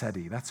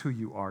hesed. That's who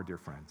you are, dear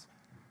friends.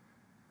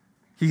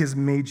 He has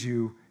made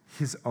you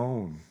his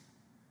own.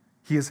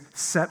 He has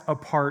set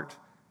apart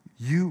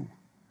you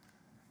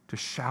to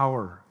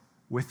shower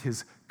with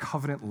his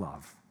covenant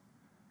love,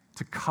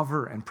 to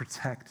cover and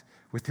protect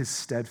with his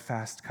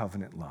steadfast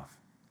covenant love.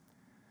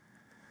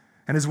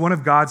 And as one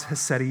of God's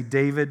hesed,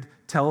 David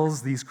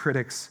tells these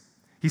critics,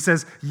 he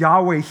says,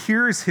 Yahweh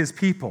hears his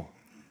people.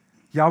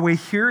 Yahweh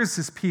hears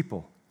his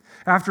people.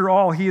 After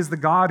all, he is the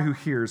God who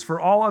hears, for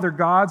all other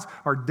gods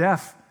are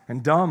deaf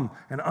and dumb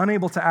and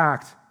unable to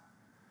act.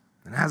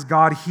 And as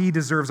God, he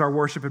deserves our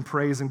worship and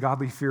praise and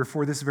godly fear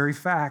for this very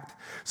fact.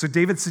 So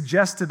David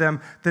suggests to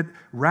them that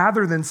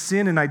rather than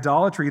sin and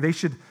idolatry, they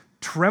should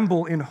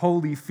tremble in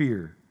holy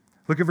fear.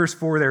 Look at verse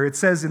 4 there. It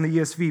says in the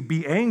ESV,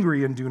 be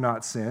angry and do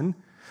not sin.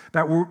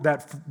 That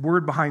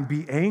word behind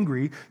be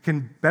angry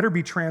can better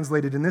be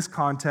translated in this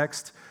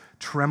context,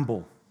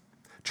 tremble.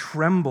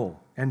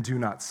 Tremble and do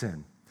not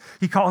sin.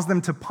 He calls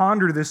them to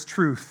ponder this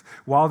truth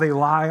while they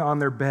lie on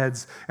their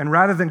beds, and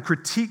rather than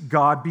critique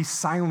God, be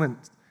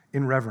silent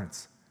in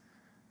reverence,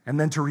 and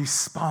then to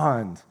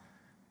respond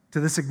to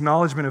this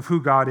acknowledgement of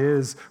who God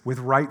is with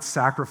right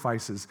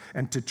sacrifices,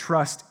 and to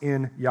trust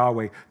in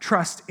Yahweh,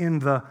 trust in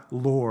the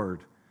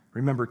Lord.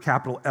 Remember,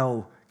 capital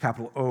L,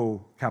 capital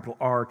O, capital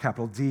R,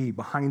 capital D.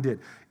 Behind it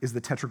is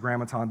the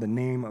tetragrammaton, the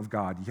name of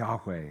God,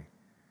 Yahweh.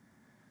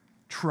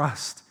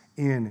 Trust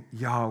in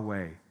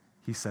Yahweh,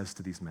 he says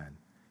to these men,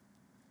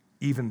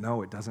 even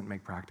though it doesn't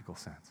make practical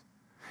sense.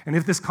 And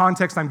if this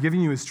context I'm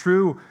giving you is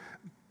true,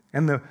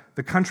 and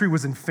the country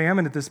was in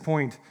famine at this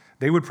point,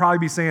 they would probably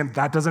be saying,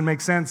 that doesn't make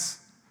sense.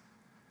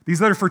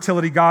 These other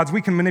fertility gods,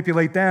 we can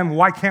manipulate them.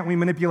 Why can't we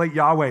manipulate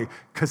Yahweh?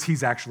 Because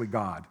he's actually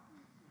God.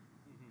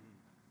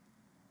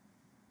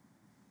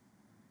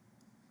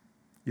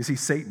 You see,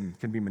 Satan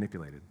can be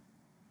manipulated.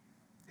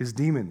 His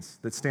demons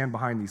that stand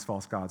behind these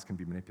false gods can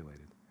be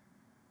manipulated.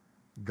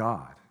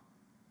 God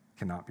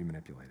cannot be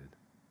manipulated.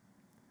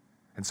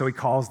 And so he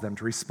calls them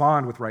to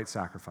respond with right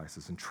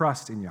sacrifices and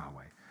trust in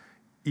Yahweh,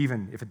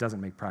 even if it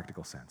doesn't make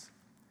practical sense.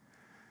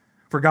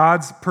 For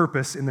God's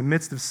purpose in the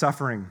midst of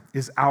suffering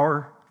is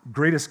our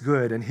greatest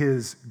good and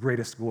his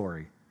greatest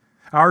glory.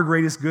 Our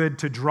greatest good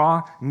to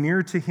draw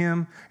near to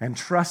him and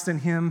trust in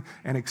him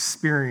and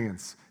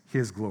experience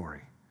his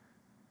glory.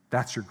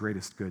 That's your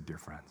greatest good, dear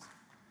friends.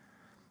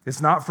 It's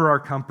not for our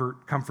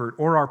comfort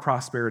or our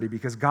prosperity,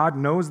 because God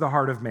knows the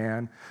heart of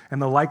man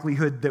and the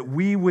likelihood that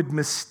we would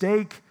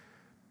mistake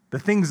the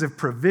things of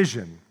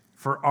provision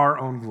for our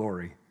own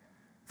glory,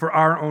 for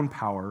our own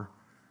power,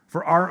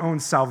 for our own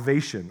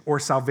salvation or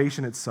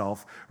salvation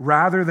itself,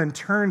 rather than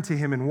turn to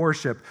him in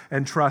worship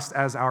and trust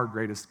as our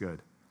greatest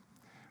good.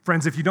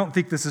 Friends, if you don't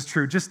think this is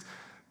true, just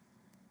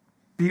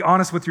be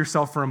honest with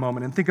yourself for a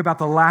moment and think about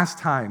the last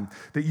time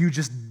that you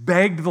just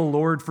begged the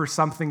Lord for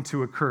something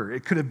to occur.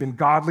 It could have been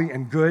godly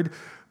and good,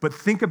 but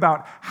think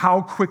about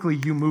how quickly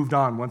you moved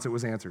on once it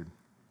was answered.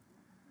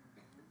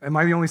 Am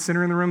I the only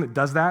sinner in the room that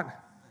does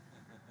that?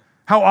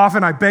 How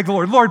often I beg the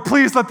Lord, Lord,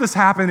 please let this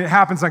happen. It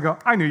happens. I go,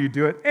 I knew you'd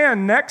do it.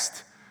 And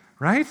next,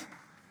 right?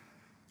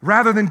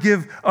 Rather than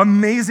give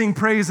amazing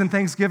praise and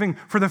thanksgiving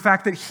for the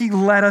fact that he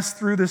led us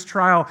through this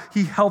trial,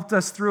 he helped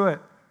us through it.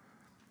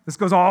 This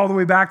goes all the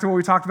way back to what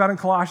we talked about in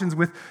Colossians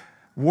with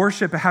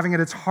worship having at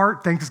its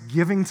heart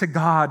thanksgiving to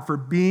God for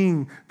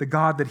being the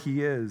God that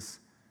he is.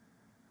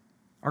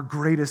 Our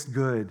greatest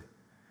good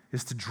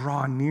is to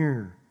draw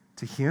near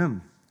to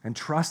him and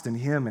trust in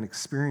him and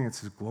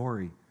experience his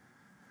glory.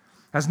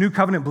 As New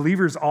Covenant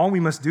believers, all we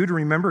must do to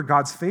remember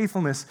God's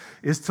faithfulness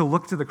is to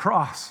look to the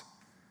cross.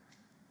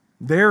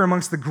 There,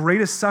 amongst the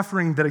greatest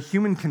suffering that a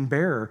human can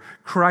bear,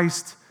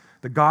 Christ,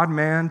 the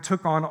God-man,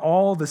 took on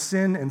all the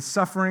sin and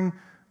suffering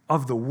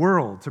of the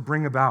world to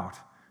bring about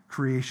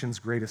creation's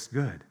greatest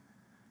good,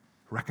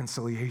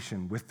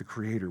 reconciliation with the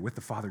Creator, with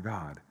the Father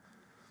God.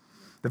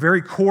 The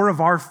very core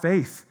of our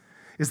faith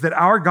is that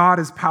our God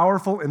is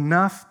powerful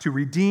enough to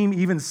redeem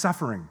even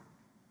suffering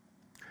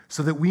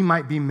so that we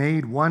might be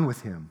made one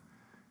with him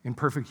in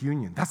perfect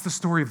union. That's the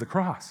story of the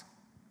cross.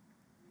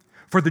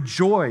 For the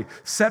joy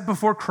set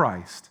before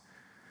Christ,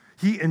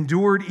 he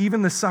endured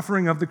even the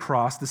suffering of the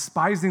cross,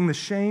 despising the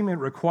shame it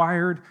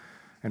required,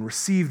 and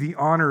received the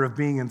honor of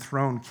being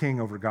enthroned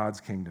king over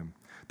God's kingdom.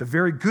 The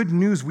very good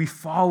news we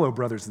follow,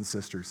 brothers and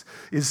sisters,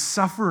 is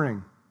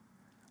suffering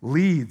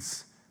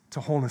leads to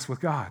wholeness with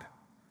God.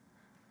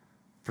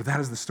 For that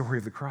is the story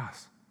of the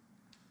cross.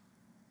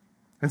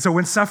 And so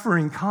when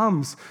suffering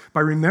comes,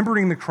 by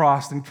remembering the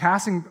cross and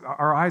casting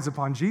our eyes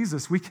upon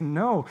Jesus, we can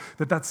know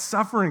that that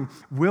suffering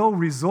will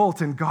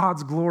result in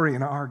God's glory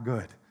and our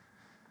good.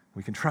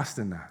 We can trust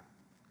in that.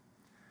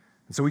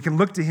 And so we can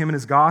look to him in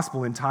his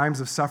gospel in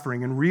times of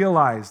suffering and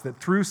realize that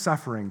through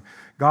suffering,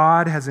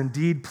 God has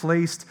indeed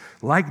placed,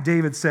 like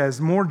David says,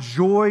 more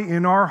joy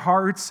in our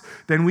hearts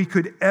than we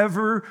could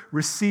ever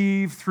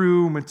receive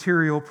through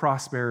material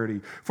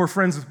prosperity. For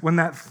friends, when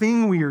that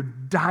thing we are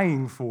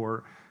dying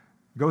for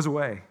goes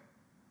away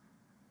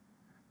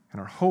and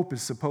our hope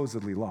is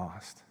supposedly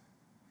lost,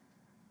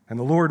 and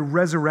the Lord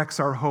resurrects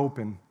our hope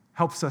and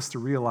helps us to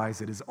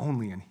realize it is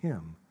only in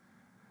him,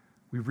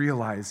 we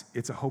realize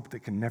it's a hope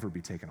that can never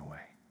be taken away.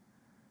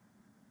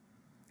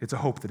 It's a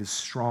hope that is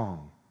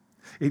strong.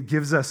 It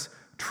gives us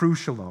true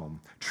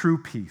shalom, true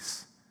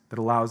peace that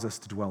allows us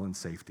to dwell in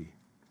safety.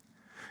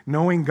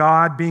 Knowing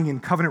God, being in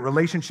covenant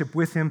relationship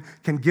with him,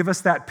 can give us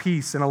that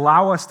peace and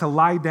allow us to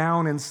lie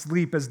down and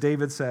sleep, as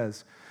David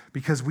says,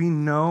 because we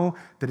know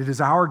that it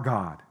is our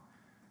God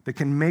that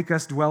can make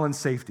us dwell in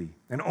safety,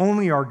 and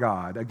only our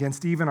God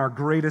against even our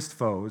greatest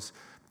foes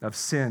of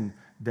sin,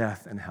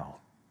 death, and hell.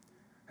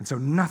 And so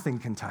nothing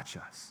can touch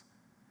us.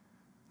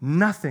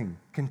 Nothing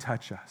can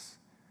touch us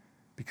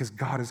because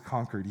God has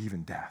conquered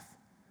even death.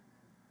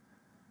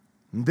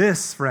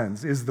 This,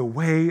 friends, is the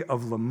way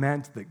of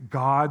lament that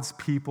God's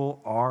people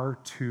are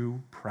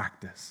to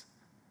practice.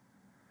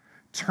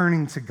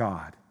 Turning to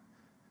God,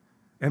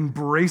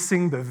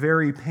 embracing the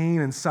very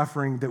pain and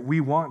suffering that we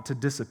want to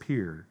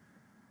disappear,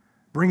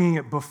 bringing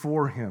it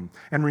before him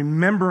and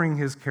remembering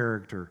his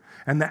character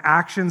and the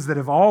actions that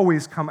have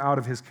always come out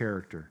of his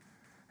character,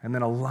 and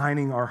then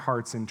aligning our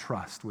hearts in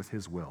trust with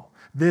his will.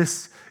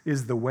 This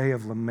is the way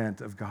of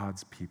lament of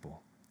God's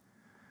people.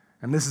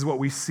 And this is what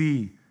we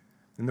see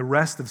in the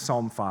rest of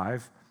Psalm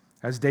 5,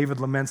 as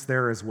David laments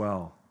there as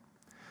well.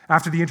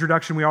 After the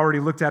introduction we already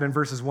looked at in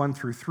verses 1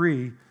 through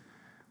 3,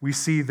 we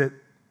see that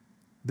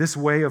this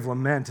way of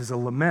lament is a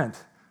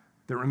lament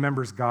that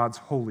remembers God's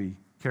holy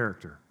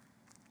character.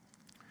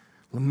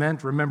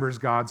 Lament remembers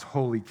God's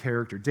holy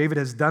character. David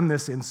has done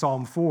this in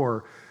Psalm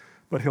 4,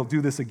 but he'll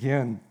do this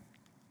again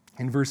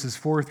in verses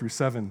 4 through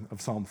 7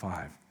 of Psalm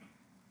 5.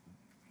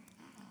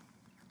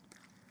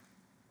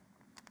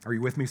 Are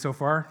you with me so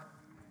far?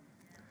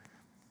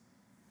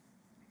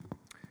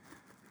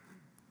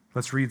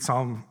 Let's read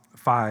Psalm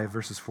 5,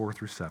 verses 4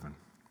 through 7.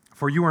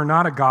 For you are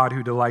not a God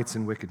who delights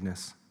in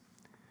wickedness.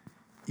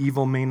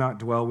 Evil may not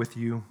dwell with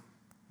you.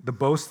 The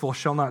boastful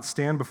shall not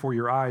stand before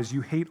your eyes.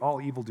 You hate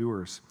all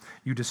evildoers.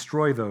 You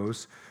destroy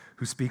those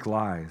who speak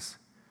lies.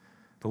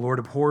 The Lord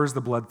abhors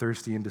the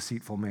bloodthirsty and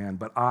deceitful man,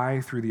 but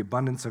I, through the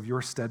abundance of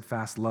your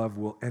steadfast love,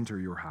 will enter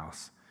your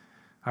house.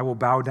 I will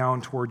bow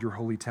down toward your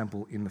holy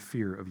temple in the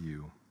fear of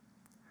you.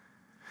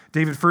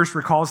 David first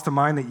recalls to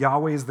mind that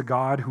Yahweh is the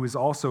God who is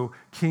also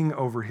king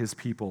over his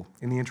people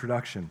in the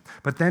introduction.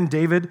 But then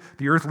David,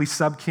 the earthly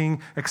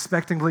sub-king,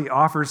 expectantly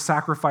offers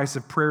sacrifice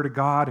of prayer to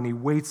God, and he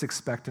waits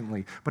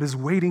expectantly. But his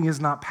waiting is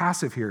not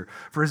passive here,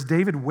 for as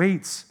David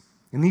waits,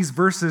 in these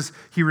verses,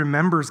 he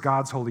remembers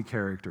God's holy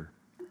character.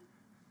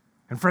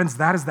 And friends,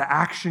 that is the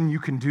action you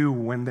can do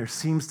when there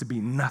seems to be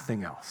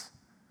nothing else.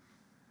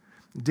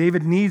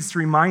 David needs to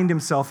remind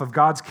himself of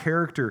God's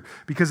character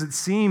because it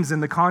seems in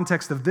the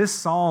context of this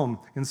psalm,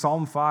 in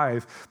Psalm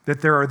 5,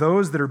 that there are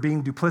those that are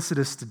being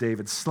duplicitous to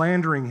David,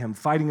 slandering him,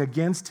 fighting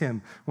against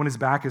him when his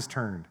back is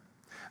turned.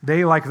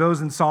 They, like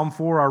those in Psalm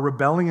 4, are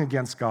rebelling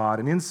against God,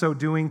 and in so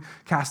doing,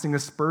 casting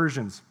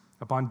aspersions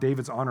upon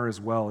David's honor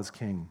as well as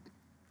king.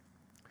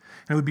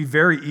 And it would be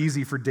very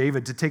easy for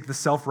David to take the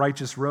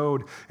self-righteous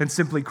road and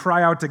simply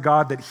cry out to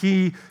God that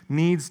he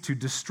needs to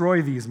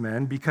destroy these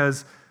men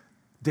because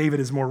David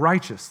is more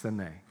righteous than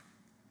they.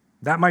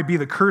 That might be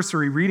the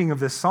cursory reading of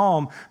this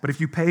psalm, but if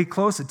you pay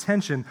close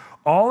attention,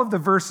 all of the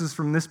verses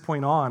from this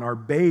point on are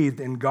bathed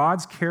in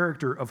God's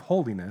character of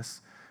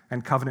holiness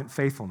and covenant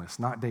faithfulness,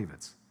 not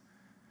David's.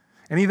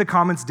 Any of the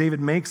comments David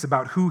makes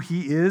about who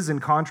he is in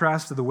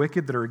contrast to the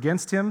wicked that are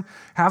against him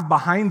have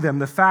behind them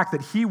the fact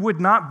that he would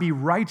not be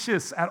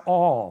righteous at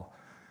all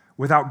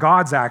without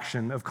God's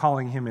action of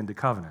calling him into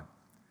covenant.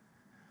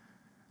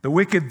 The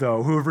wicked,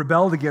 though, who have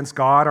rebelled against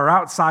God are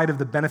outside of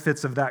the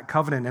benefits of that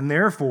covenant, and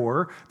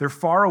therefore they're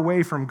far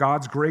away from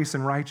God's grace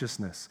and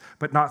righteousness,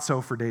 but not so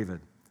for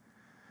David.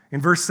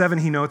 In verse 7,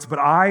 he notes, "But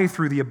I,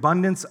 through the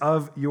abundance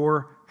of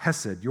your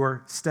hesed,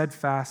 your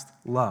steadfast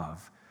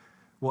love,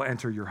 will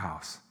enter your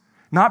house."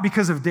 Not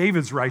because of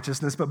David's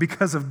righteousness, but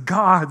because of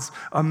God's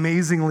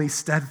amazingly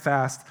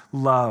steadfast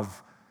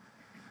love.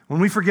 When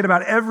we forget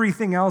about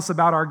everything else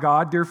about our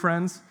God, dear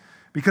friends,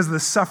 because of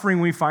the suffering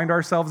we find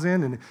ourselves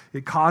in, and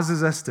it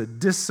causes us to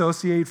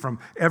dissociate from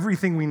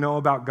everything we know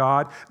about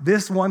God,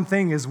 this one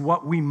thing is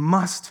what we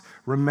must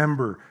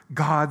remember: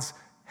 God's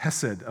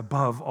hesed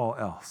above all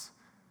else.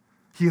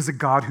 He is a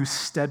God who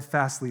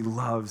steadfastly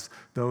loves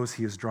those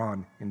he has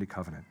drawn into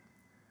covenant.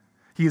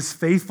 He is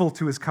faithful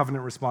to his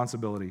covenant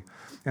responsibility,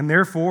 and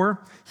therefore,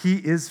 he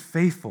is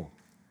faithful.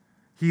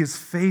 He is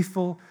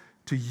faithful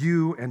to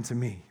you and to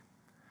me.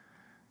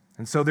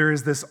 And so there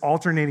is this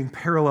alternating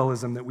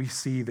parallelism that we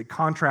see that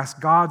contrasts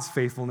God's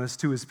faithfulness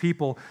to his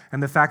people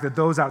and the fact that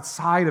those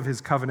outside of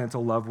his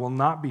covenantal love will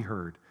not be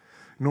heard,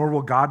 nor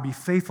will God be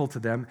faithful to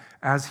them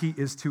as he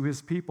is to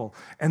his people.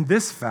 And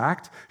this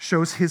fact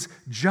shows his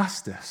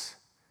justice.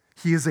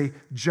 He is a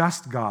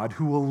just God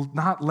who will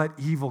not let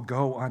evil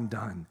go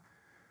undone.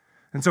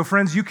 And so,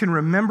 friends, you can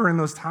remember in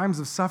those times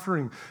of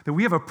suffering that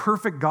we have a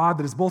perfect God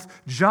that is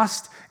both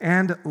just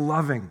and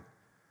loving.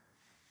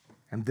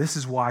 And this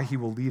is why he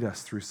will lead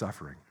us through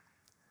suffering.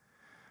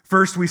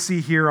 First, we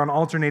see here on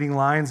alternating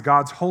lines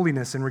God's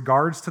holiness in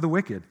regards to the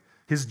wicked,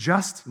 his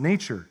just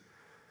nature.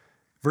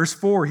 Verse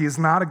 4, he is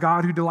not a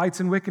God who delights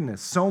in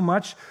wickedness, so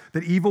much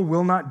that evil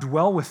will not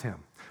dwell with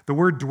him. The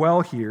word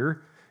dwell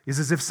here is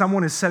as if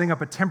someone is setting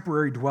up a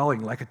temporary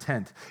dwelling like a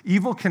tent.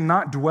 Evil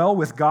cannot dwell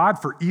with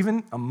God for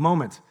even a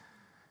moment.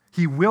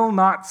 He will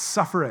not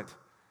suffer it.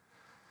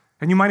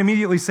 And you might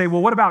immediately say,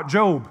 well, what about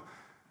Job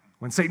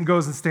when Satan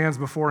goes and stands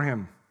before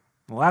him?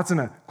 Well, that's in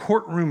a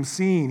courtroom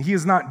scene. He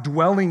is not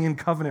dwelling in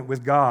covenant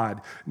with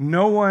God.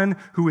 No one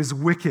who is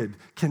wicked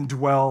can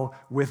dwell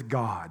with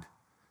God.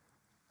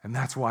 And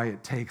that's why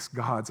it takes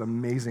God's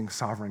amazing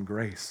sovereign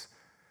grace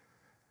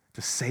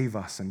to save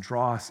us and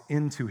draw us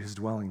into his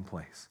dwelling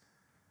place,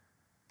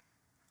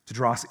 to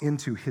draw us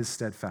into his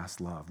steadfast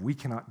love. We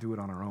cannot do it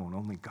on our own.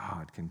 Only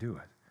God can do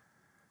it.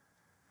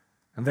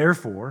 And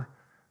therefore,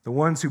 the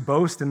ones who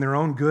boast in their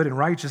own good and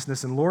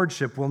righteousness and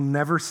lordship will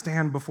never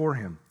stand before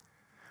him.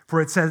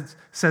 For it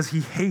says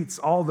he hates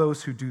all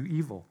those who do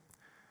evil.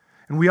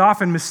 And we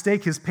often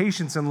mistake his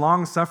patience and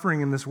long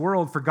suffering in this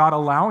world for God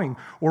allowing,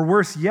 or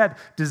worse yet,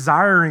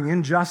 desiring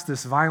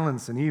injustice,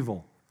 violence, and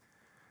evil.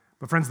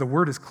 But friends, the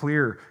word is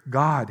clear.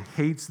 God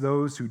hates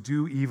those who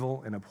do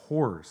evil and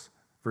abhors,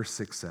 verse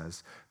 6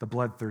 says, the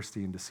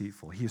bloodthirsty and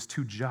deceitful. He is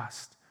too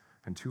just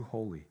and too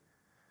holy.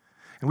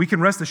 And we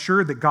can rest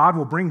assured that God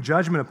will bring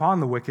judgment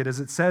upon the wicked, as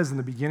it says in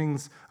the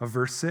beginnings of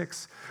verse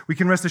 6. We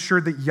can rest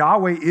assured that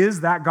Yahweh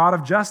is that God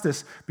of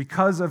justice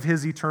because of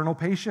his eternal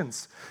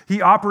patience.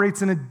 He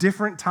operates in a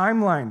different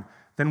timeline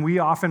than we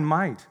often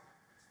might,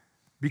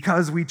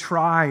 because we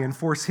try and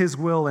force his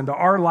will into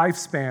our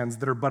lifespans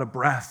that are but a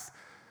breath.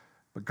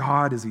 But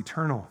God is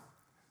eternal,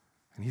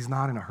 and he's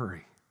not in a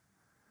hurry.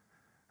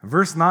 And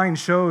verse 9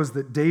 shows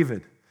that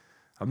David,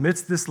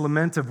 amidst this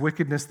lament of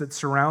wickedness that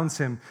surrounds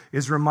him,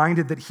 is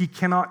reminded that he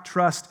cannot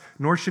trust,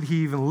 nor should he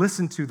even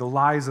listen to the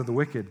lies of the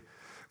wicked.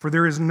 For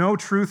there is no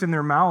truth in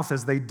their mouth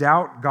as they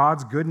doubt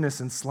God's goodness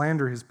and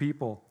slander his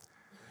people.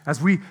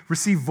 As we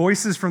receive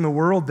voices from the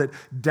world that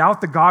doubt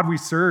the God we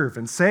serve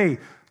and say,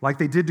 like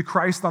they did to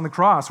Christ on the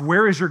cross,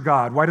 "Where is your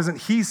God? Why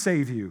doesn't he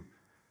save you?"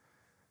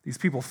 These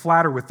people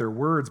flatter with their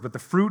words, but the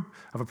fruit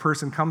of a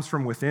person comes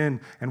from within,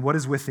 and what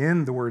is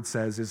within, the word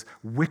says, is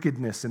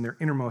wickedness in their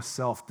innermost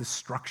self,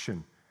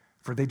 destruction,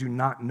 for they do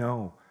not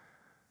know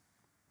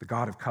the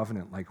God of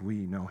covenant like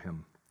we know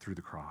him through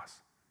the cross.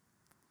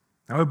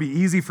 Now, it would be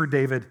easy for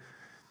David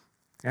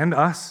and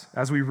us,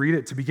 as we read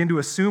it, to begin to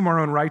assume our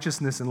own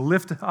righteousness and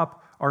lift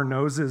up our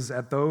noses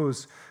at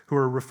those who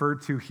are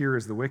referred to here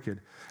as the wicked,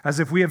 as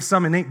if we have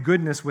some innate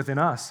goodness within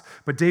us.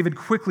 But David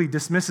quickly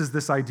dismisses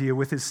this idea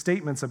with his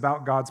statements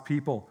about God's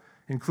people,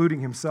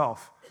 including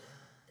himself,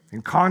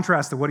 in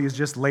contrast to what he has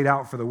just laid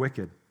out for the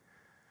wicked.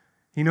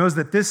 He knows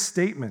that this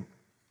statement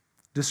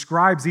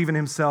describes even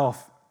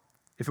himself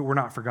if it were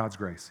not for God's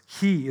grace.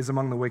 He is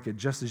among the wicked,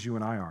 just as you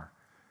and I are.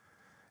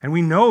 And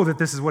we know that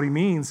this is what he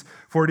means,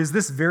 for it is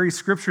this very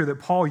scripture that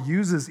Paul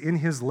uses in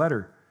his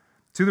letter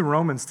to the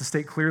Romans to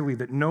state clearly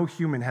that no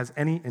human has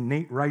any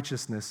innate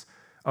righteousness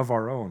of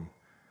our own.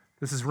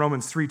 This is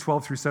Romans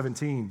 3:12 through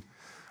 17.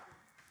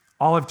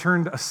 All have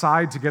turned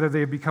aside together,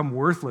 they have become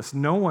worthless.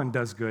 No one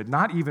does good,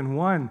 not even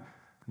one.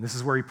 And this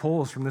is where he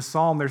pulls from this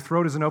psalm. Their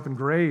throat is an open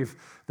grave.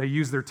 They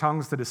use their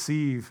tongues to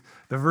deceive.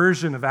 The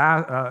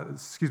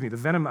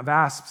venom of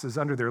asps is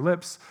under their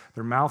lips.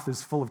 Their mouth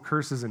is full of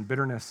curses and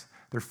bitterness.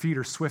 Their feet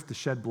are swift to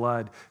shed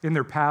blood. In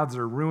their paths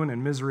are ruin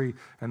and misery,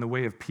 and the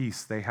way of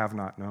peace they have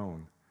not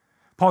known.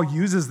 Paul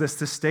uses this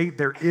to state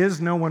there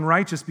is no one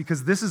righteous,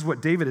 because this is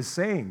what David is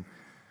saying.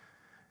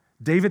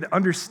 David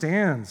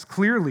understands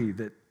clearly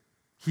that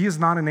he is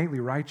not innately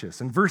righteous.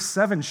 And verse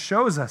 7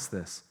 shows us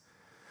this.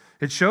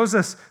 It shows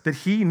us that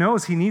he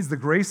knows he needs the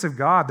grace of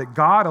God, that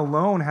God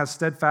alone has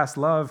steadfast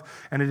love,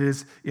 and it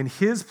is in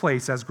his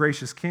place as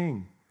gracious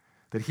king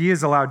that he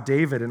has allowed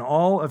David and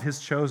all of his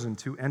chosen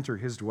to enter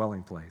his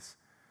dwelling place.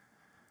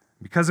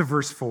 Because of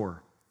verse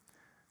 4,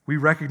 we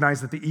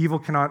recognize that the evil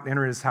cannot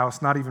enter his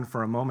house, not even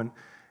for a moment.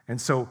 And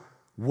so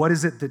what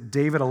is it that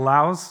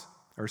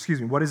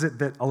what is it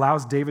that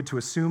allows David to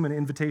assume an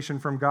invitation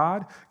from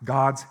God?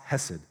 God's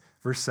hesed.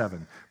 Verse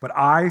 7, but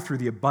I, through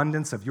the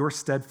abundance of your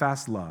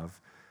steadfast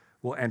love,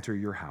 will enter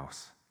your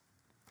house.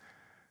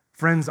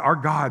 Friends, our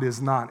God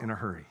is not in a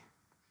hurry.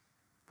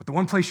 But the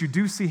one place you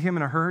do see him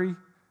in a hurry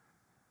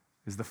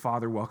is the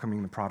father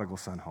welcoming the prodigal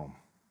son home.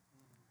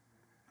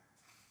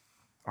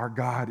 Our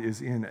God is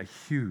in a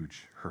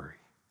huge hurry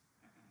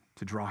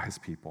to draw his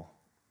people,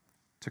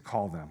 to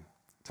call them,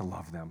 to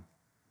love them,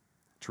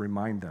 to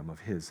remind them of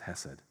his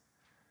hesed,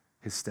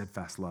 his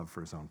steadfast love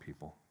for his own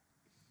people.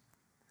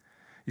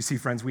 You see,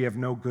 friends, we have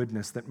no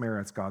goodness that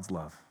merits God's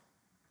love.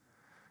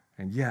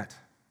 And yet,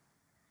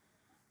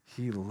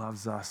 He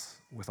loves us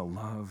with a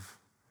love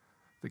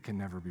that can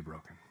never be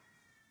broken.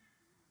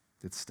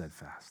 It's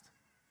steadfast.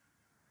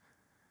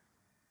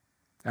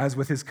 As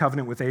with his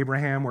covenant with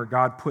Abraham, where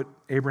God put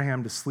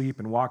Abraham to sleep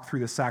and walked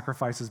through the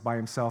sacrifices by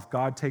himself,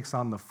 God takes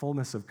on the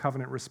fullness of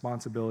covenant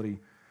responsibility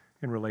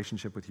in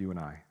relationship with you and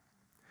I.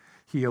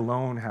 He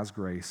alone has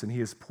grace, and he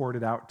has poured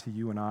it out to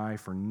you and I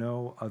for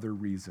no other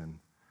reason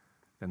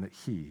than that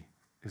he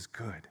is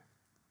good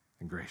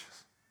and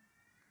gracious.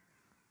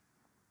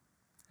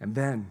 And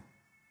then,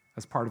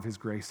 as part of his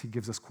grace, he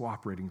gives us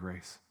cooperating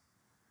grace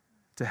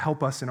to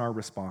help us in our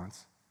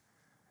response.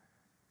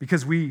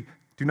 Because we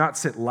do not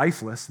sit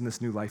lifeless in this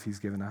new life he's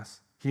given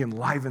us, he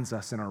enlivens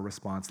us in our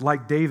response.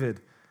 Like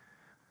David,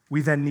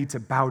 we then need to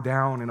bow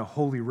down in a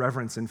holy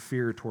reverence and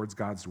fear towards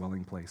God's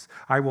dwelling place.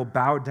 I will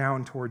bow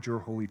down towards your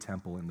holy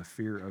temple in the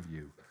fear of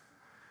you.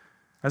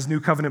 As new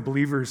covenant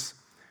believers,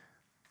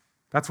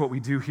 that's what we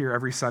do here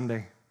every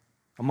Sunday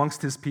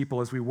amongst his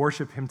people as we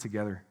worship him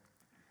together.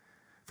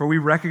 For we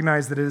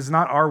recognize that it is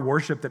not our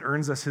worship that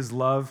earns us his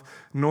love,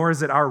 nor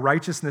is it our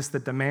righteousness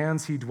that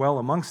demands he dwell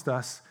amongst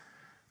us.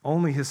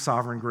 Only his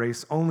sovereign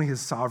grace, only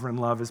his sovereign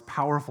love is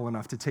powerful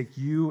enough to take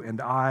you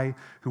and I,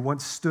 who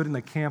once stood in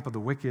the camp of the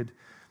wicked,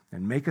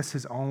 and make us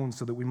his own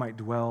so that we might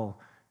dwell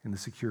in the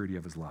security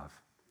of his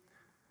love.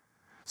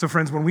 So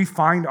friends, when we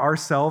find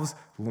ourselves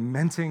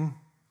lamenting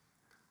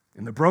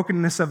in the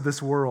brokenness of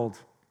this world,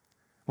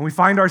 when we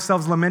find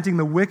ourselves lamenting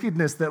the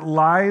wickedness that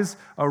lies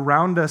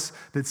around us,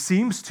 that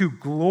seems to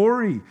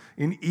glory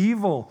in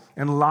evil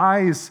and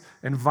lies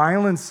and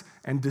violence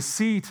and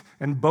deceit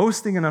and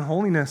boasting and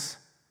unholiness,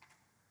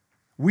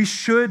 we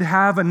should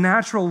have a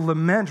natural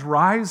lament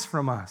rise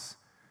from us.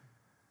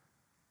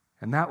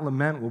 And that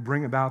lament will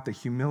bring about the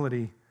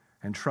humility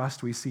and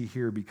trust we see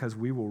here, because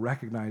we will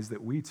recognize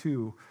that we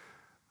too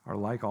are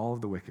like all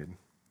of the wicked.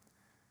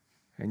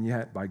 And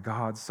yet, by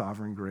God's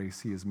sovereign grace,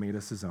 he has made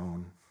us his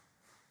own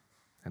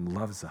and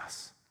loves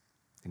us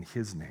in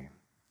his name.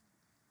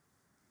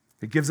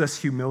 It gives us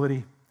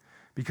humility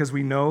because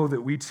we know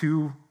that we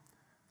too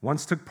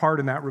once took part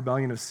in that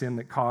rebellion of sin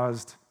that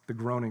caused the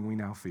groaning we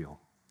now feel.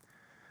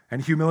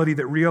 And humility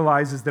that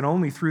realizes that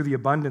only through the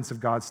abundance of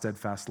God's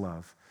steadfast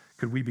love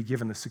could we be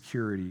given the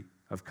security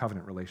of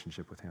covenant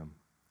relationship with him.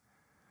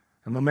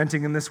 And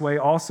lamenting in this way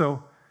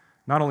also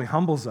not only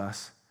humbles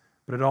us,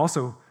 but it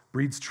also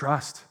breeds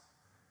trust.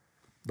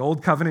 The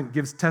Old Covenant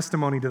gives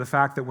testimony to the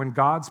fact that when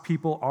God's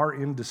people are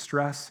in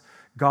distress,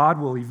 God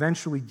will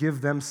eventually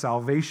give them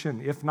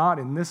salvation, if not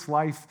in this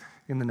life,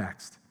 in the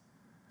next.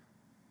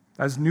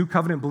 As New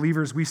Covenant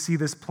believers, we see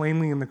this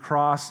plainly in the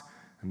cross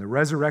and the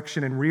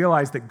resurrection, and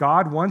realize that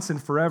God once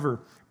and forever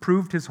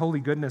proved his holy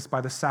goodness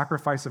by the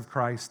sacrifice of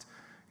Christ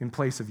in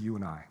place of you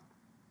and I.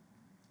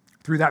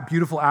 Through that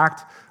beautiful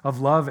act of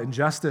love and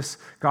justice,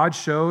 God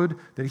showed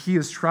that he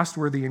is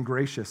trustworthy and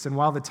gracious. And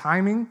while the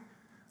timing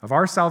of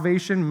our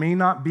salvation may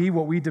not be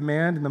what we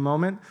demand in the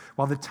moment,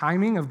 while the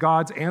timing of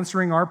God's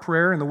answering our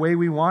prayer in the way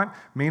we want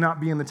may not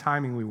be in the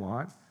timing we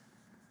want,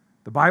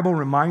 the Bible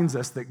reminds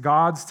us that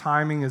God's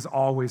timing is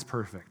always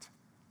perfect.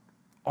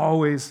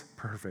 Always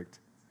perfect.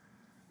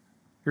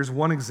 Here's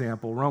one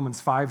example, Romans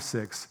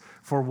 5:6.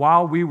 For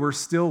while we were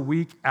still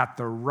weak, at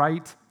the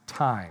right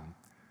time,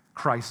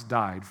 Christ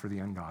died for the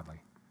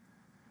ungodly.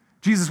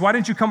 Jesus, why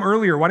didn't you come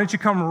earlier? Why didn't you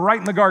come right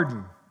in the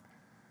garden?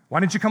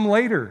 Why didn't you come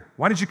later?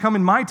 Why didn't you come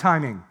in my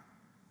timing?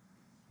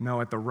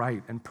 No, at the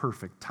right and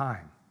perfect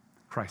time,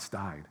 Christ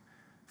died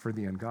for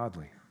the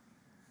ungodly.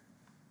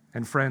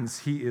 And friends,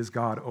 he is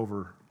God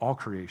over all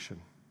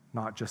creation,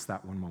 not just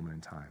that one moment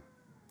in time.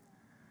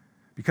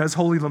 Because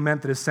holy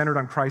lament that is centered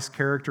on Christ's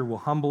character will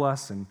humble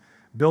us and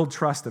build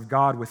trust of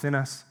God within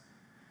us,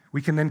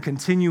 we can then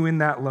continue in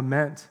that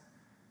lament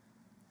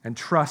and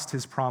trust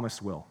his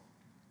promised will.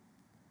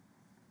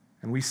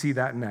 And we see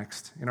that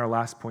next in our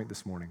last point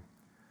this morning.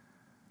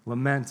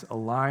 Lament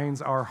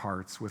aligns our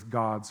hearts with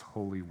God's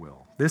holy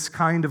will. This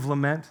kind of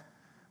lament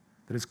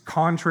that is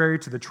contrary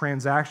to the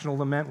transactional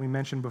lament we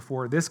mentioned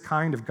before, this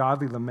kind of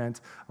godly lament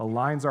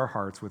aligns our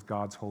hearts with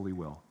God's holy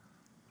will.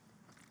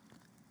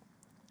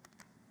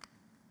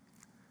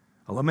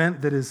 A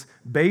lament that is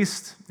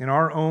based in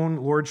our own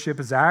lordship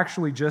is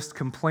actually just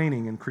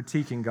complaining and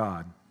critiquing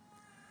God.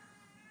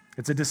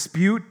 It's a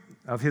dispute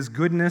of his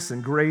goodness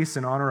and grace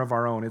in honor of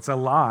our own. It's a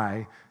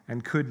lie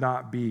and could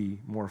not be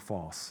more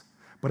false.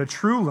 But a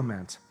true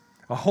lament,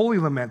 a holy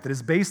lament that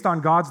is based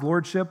on God's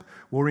lordship,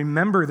 will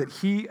remember that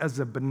he is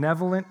a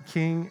benevolent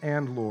king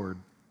and Lord.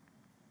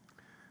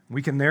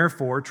 We can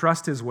therefore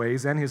trust his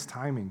ways and his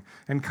timing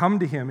and come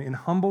to him in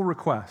humble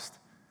request.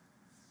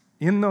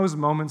 In those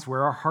moments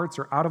where our hearts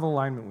are out of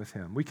alignment with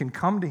him, we can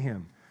come to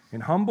him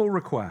in humble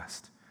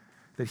request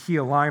that he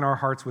align our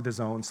hearts with his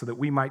own so that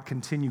we might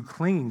continue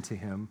clinging to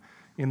him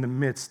in the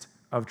midst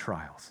of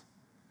trials.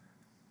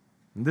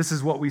 And this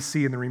is what we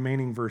see in the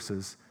remaining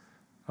verses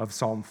of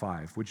Psalm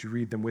 5. Would you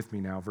read them with me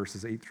now,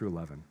 verses 8 through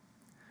 11?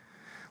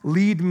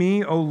 Lead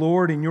me, O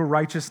Lord, in your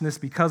righteousness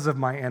because of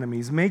my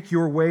enemies. Make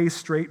your way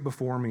straight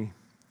before me.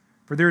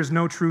 For there is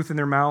no truth in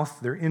their mouth.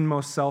 Their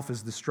inmost self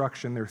is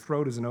destruction. Their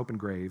throat is an open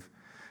grave.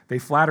 They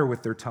flatter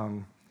with their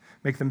tongue.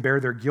 Make them bear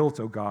their guilt,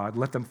 O God.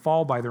 Let them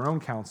fall by their own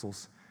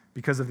counsels.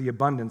 Because of the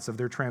abundance of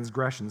their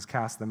transgressions,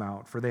 cast them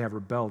out, for they have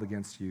rebelled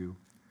against you.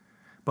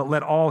 But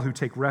let all who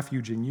take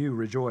refuge in you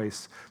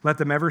rejoice. Let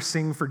them ever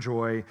sing for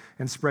joy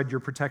and spread your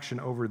protection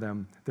over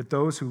them, that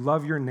those who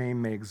love your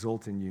name may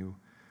exult in you.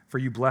 For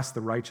you bless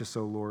the righteous,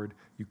 O Lord.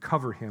 You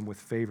cover him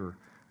with favor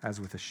as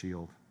with a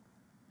shield.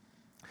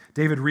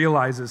 David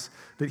realizes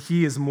that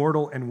he is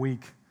mortal and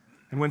weak.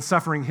 And when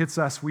suffering hits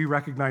us, we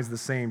recognize the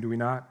same, do we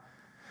not?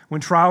 When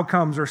trial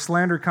comes or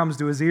slander comes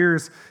to his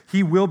ears,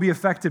 he will be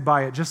affected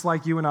by it, just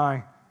like you and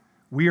I.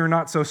 We are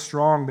not so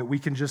strong that we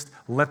can just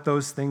let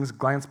those things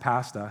glance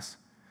past us.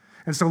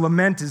 And so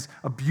lament is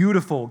a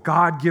beautiful,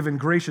 God-given,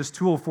 gracious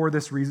tool for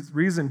this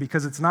reason,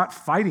 because it's not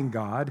fighting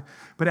God,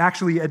 but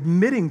actually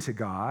admitting to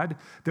God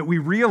that we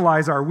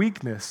realize our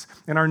weakness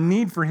and our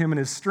need for him and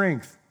his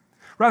strength.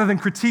 Rather than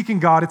critiquing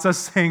God, it's us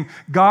saying,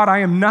 God, I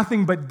am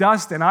nothing but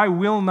dust, and I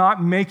will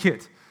not make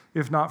it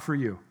if not for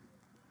you.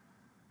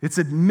 It's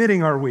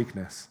admitting our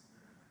weakness.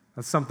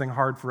 That's something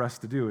hard for us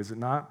to do, is it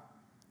not?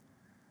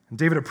 And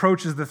David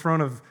approaches the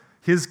throne of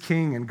his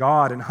king and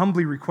God and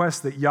humbly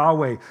requests that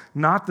Yahweh,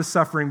 not the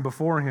suffering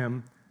before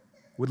him,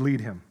 would lead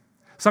him.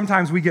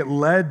 Sometimes we get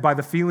led by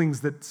the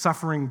feelings that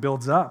suffering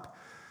builds up,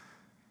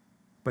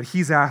 but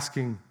he's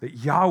asking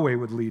that Yahweh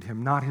would lead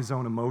him, not his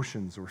own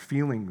emotions or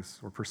feelings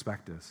or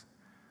perspectives.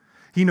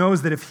 He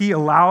knows that if he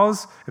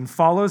allows and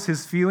follows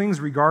his feelings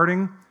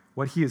regarding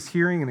what he is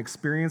hearing and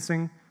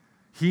experiencing,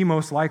 he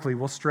most likely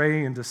will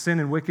stray into sin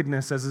and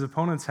wickedness as his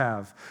opponents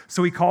have.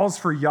 So he calls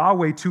for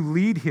Yahweh to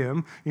lead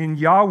him in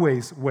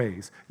Yahweh's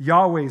ways,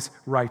 Yahweh's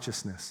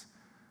righteousness,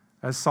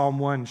 as Psalm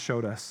 1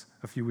 showed us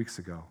a few weeks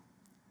ago.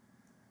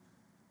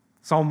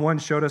 Psalm 1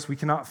 showed us we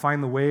cannot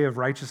find the way of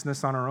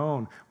righteousness on our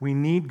own. We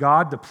need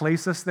God to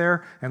place us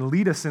there and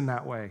lead us in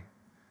that way.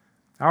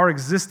 Our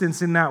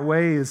existence in that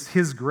way is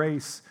his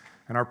grace,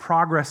 and our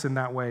progress in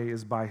that way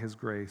is by his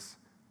grace,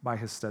 by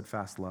his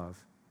steadfast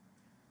love.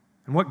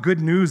 And what good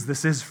news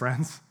this is,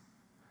 friends.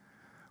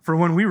 For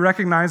when we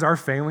recognize our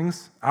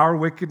failings, our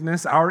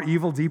wickedness, our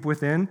evil deep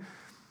within,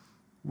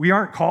 we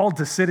aren't called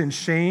to sit in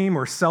shame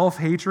or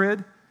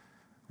self-hatred.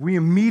 We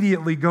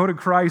immediately go to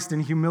Christ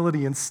in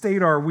humility and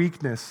state our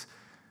weakness.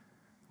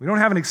 We don't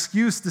have an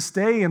excuse to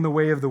stay in the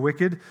way of the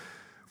wicked,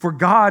 for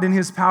God in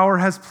his power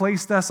has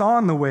placed us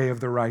on the way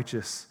of the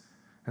righteous.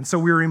 And so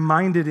we're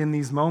reminded in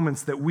these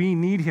moments that we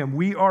need him.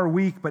 We are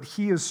weak, but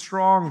he is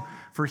strong,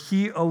 for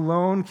he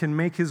alone can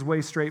make his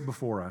way straight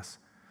before us.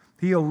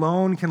 He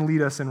alone can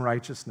lead us in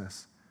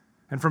righteousness.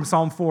 And from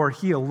Psalm 4,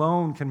 he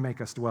alone can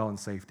make us dwell in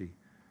safety.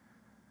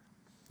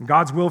 And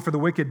God's will for the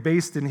wicked,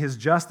 based in his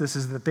justice,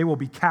 is that they will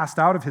be cast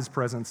out of his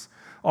presence.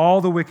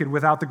 All the wicked,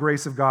 without the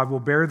grace of God, will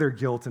bear their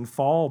guilt and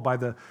fall by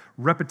the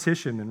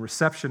repetition and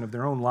reception of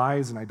their own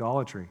lies and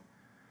idolatry.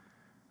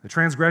 The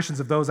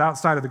transgressions of those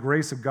outside of the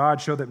grace of God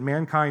show that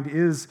mankind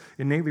is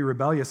innately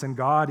rebellious and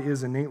God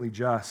is innately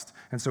just.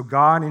 And so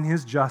God, in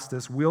his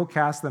justice, will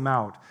cast them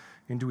out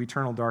into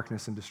eternal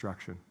darkness and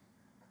destruction.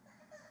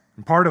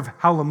 And part of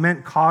how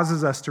lament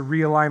causes us to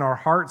realign our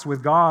hearts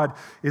with God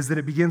is that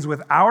it begins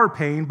with our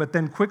pain, but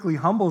then quickly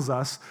humbles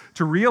us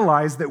to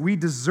realize that we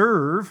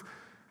deserve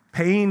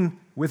pain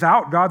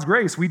without God's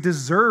grace. We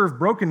deserve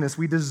brokenness.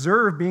 We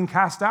deserve being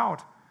cast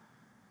out.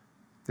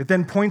 It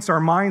then points our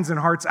minds and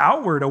hearts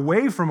outward,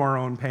 away from our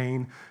own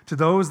pain, to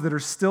those that are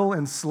still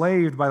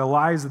enslaved by the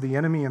lies of the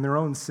enemy and their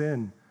own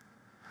sin.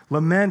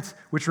 Lament,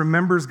 which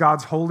remembers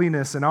God's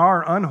holiness and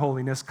our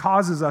unholiness,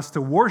 causes us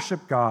to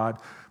worship God,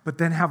 but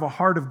then have a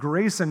heart of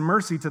grace and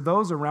mercy to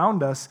those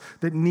around us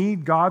that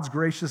need God's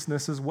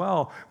graciousness as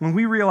well. When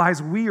we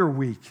realize we are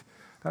weak,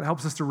 that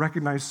helps us to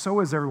recognize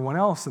so is everyone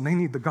else, and they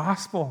need the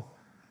gospel.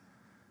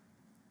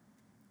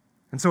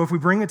 And so if we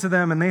bring it to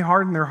them and they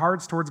harden their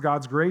hearts towards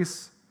God's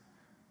grace,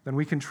 then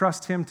we can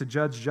trust him to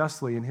judge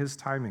justly in his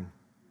timing.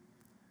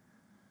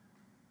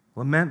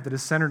 Lament that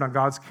is centered on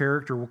God's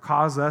character will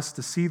cause us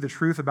to see the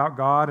truth about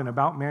God and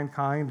about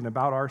mankind and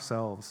about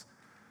ourselves.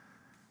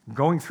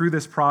 Going through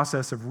this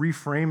process of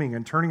reframing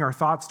and turning our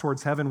thoughts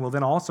towards heaven will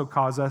then also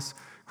cause us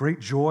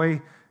great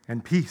joy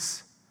and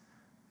peace.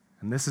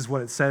 And this is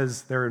what it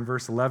says there in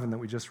verse 11 that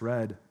we just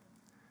read.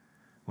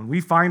 When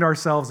we find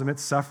ourselves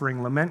amidst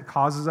suffering, lament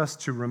causes us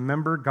to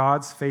remember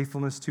God's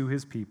faithfulness to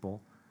his people,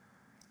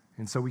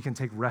 and so we can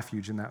take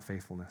refuge in that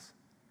faithfulness.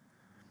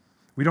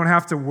 We don't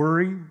have to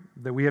worry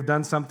that we have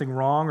done something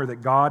wrong or that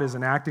God is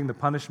enacting the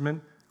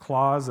punishment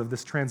clause of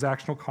this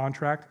transactional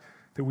contract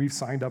that we've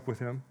signed up with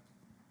him.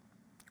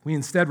 We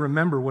instead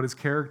remember what his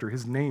character,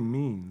 his name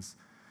means,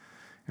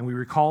 and we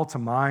recall to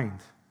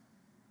mind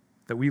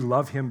that we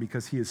love him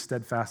because he has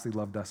steadfastly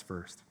loved us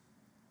first.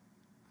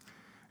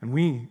 And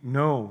we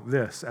know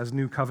this as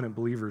new covenant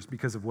believers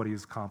because of what he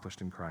has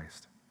accomplished in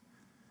Christ.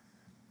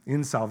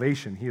 In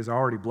salvation, he has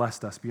already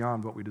blessed us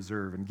beyond what we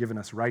deserve and given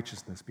us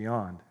righteousness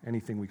beyond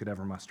anything we could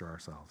ever muster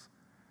ourselves.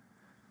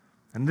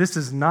 And this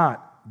is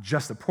not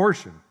just a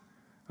portion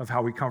of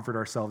how we comfort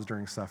ourselves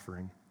during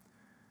suffering.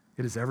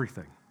 It is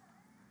everything.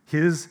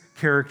 His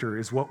character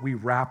is what we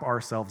wrap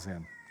ourselves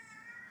in.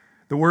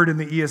 The word in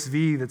the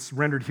ESV that's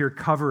rendered here,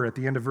 cover, at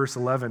the end of verse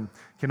 11,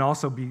 can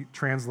also be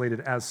translated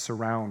as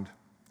surround.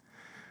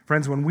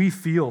 Friends, when we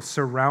feel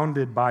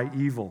surrounded by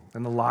evil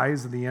and the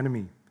lies of the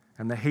enemy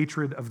and the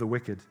hatred of the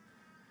wicked,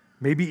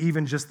 maybe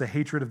even just the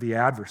hatred of the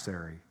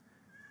adversary,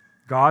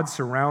 God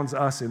surrounds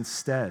us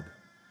instead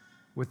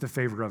with the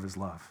favor of his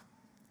love.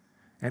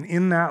 And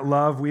in that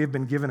love, we have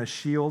been given a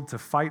shield to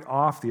fight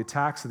off the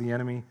attacks of the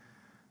enemy,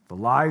 the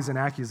lies and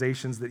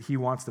accusations that he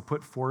wants to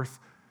put forth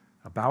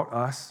about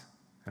us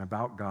and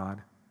about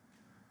God.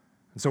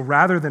 And so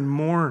rather than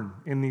mourn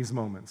in these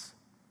moments,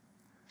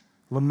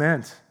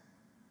 lament,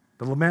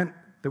 the lament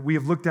that we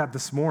have looked at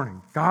this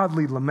morning,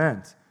 godly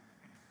lament,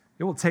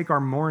 it will take our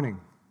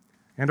mourning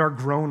and our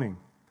groaning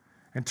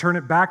and turn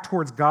it back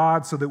towards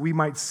God so that we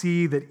might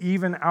see that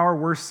even our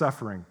worst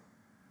suffering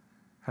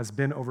has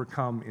been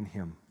overcome in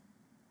him.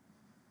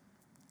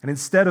 And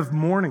instead of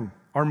mourning,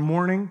 our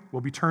mourning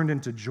will be turned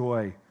into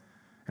joy,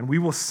 and we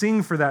will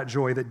sing for that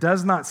joy that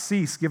does not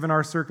cease given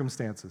our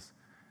circumstances.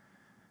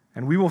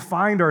 And we will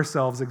find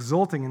ourselves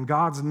exulting in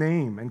God's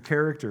name and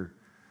character,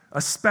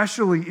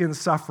 especially in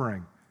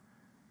suffering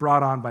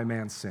brought on by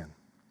man's sin.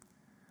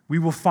 We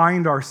will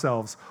find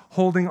ourselves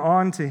holding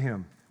on to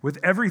him with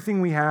everything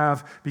we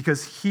have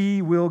because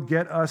he will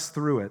get us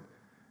through it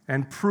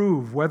and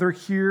prove, whether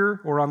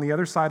here or on the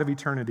other side of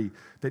eternity,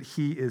 that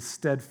he is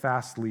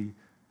steadfastly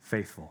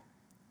faithful.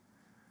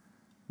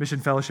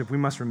 Mission Fellowship, we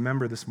must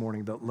remember this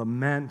morning that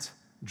lament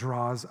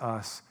draws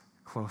us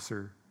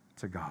closer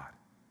to God.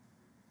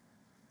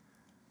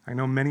 I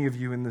know many of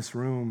you in this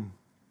room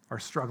are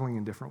struggling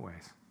in different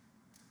ways.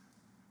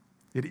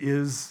 It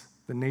is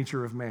the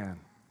nature of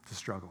man to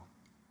struggle.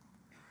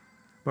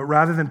 But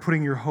rather than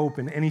putting your hope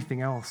in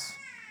anything else,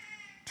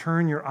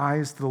 turn your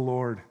eyes to the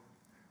Lord.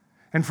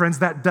 And friends,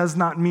 that does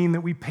not mean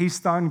that we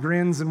paste on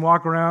grins and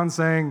walk around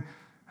saying,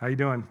 "How you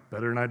doing?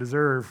 Better than I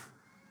deserve."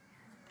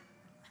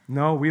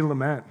 No, we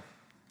lament.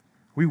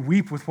 We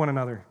weep with one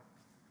another.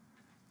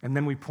 And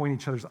then we point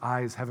each other's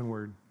eyes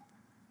heavenward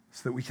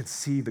so that we can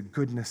see the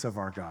goodness of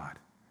our God.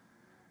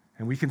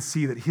 And we can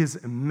see that his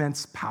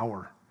immense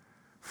power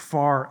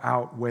far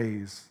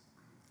outweighs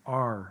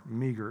our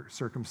meager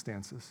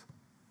circumstances.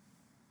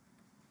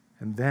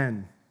 And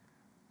then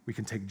we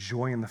can take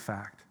joy in the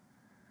fact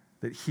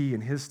that he,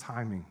 in his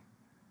timing,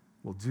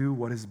 will do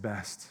what is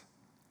best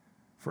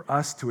for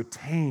us to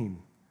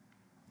attain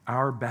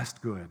our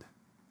best good,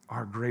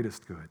 our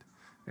greatest good,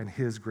 and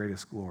his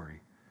greatest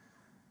glory.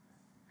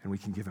 And we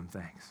can give him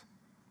thanks.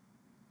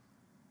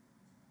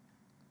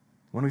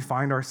 When we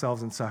find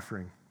ourselves in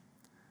suffering,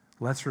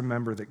 let's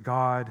remember that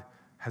God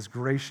has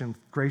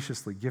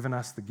graciously given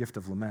us the gift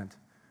of lament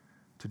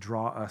to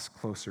draw us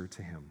closer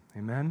to him.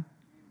 Amen?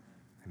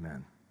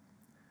 Amen.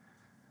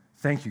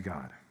 Thank you,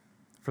 God,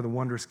 for the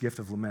wondrous gift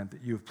of lament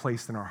that you have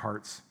placed in our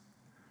hearts,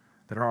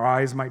 that our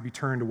eyes might be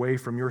turned away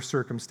from your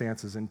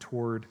circumstances and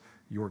toward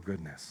your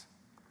goodness.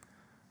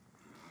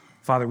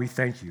 Father, we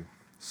thank you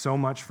so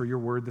much for your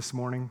word this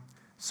morning,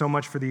 so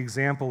much for the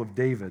example of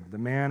David, the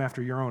man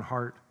after your own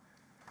heart.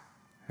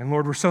 And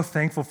Lord, we're so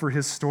thankful for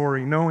his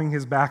story, knowing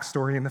his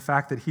backstory and the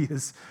fact that he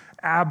is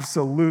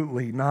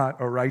absolutely not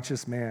a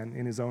righteous man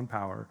in his own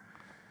power.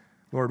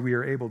 Lord, we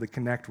are able to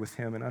connect with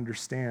him and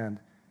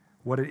understand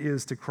what it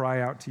is to cry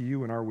out to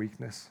you in our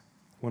weakness.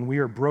 When we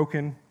are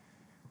broken,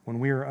 when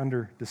we are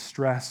under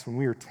distress, when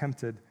we are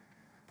tempted,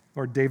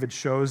 Lord, David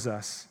shows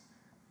us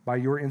by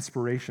your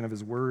inspiration of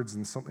his words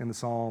in the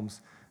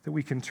Psalms that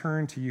we can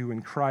turn to you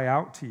and cry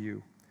out to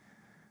you,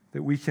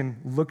 that we can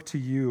look to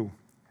you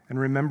and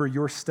remember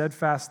your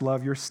steadfast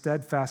love, your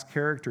steadfast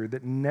character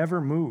that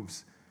never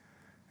moves.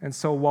 And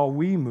so while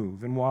we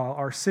move and while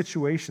our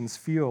situations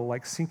feel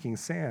like sinking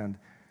sand,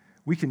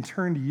 we can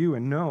turn to you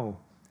and know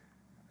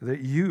that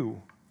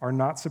you are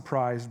not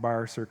surprised by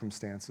our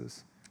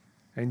circumstances,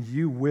 and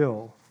you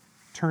will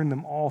turn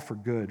them all for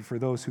good for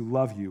those who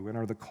love you and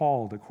are the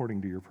called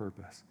according to your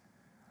purpose.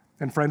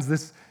 And friends,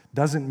 this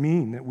doesn't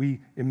mean that we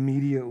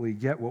immediately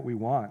get what we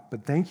want,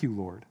 but thank you,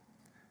 Lord.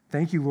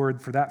 Thank you,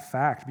 Lord, for that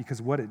fact,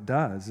 because what it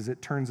does is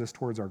it turns us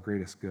towards our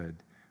greatest good,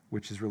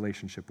 which is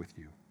relationship with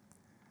you.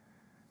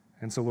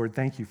 And so, Lord,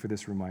 thank you for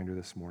this reminder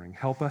this morning.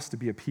 Help us to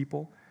be a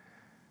people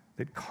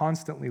that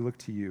constantly look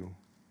to you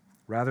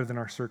rather than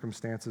our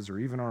circumstances or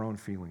even our own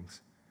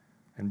feelings,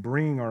 and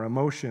bring our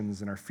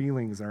emotions and our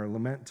feelings and our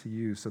lament to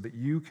you so that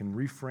you can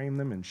reframe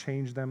them and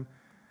change them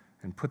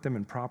and put them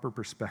in proper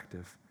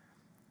perspective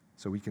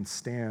so we can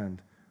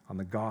stand on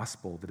the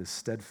gospel that is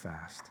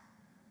steadfast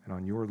and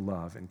on your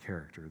love and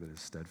character that is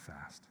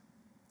steadfast.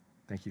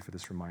 Thank you for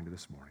this reminder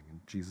this morning.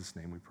 In Jesus'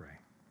 name we pray.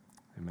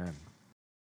 Amen.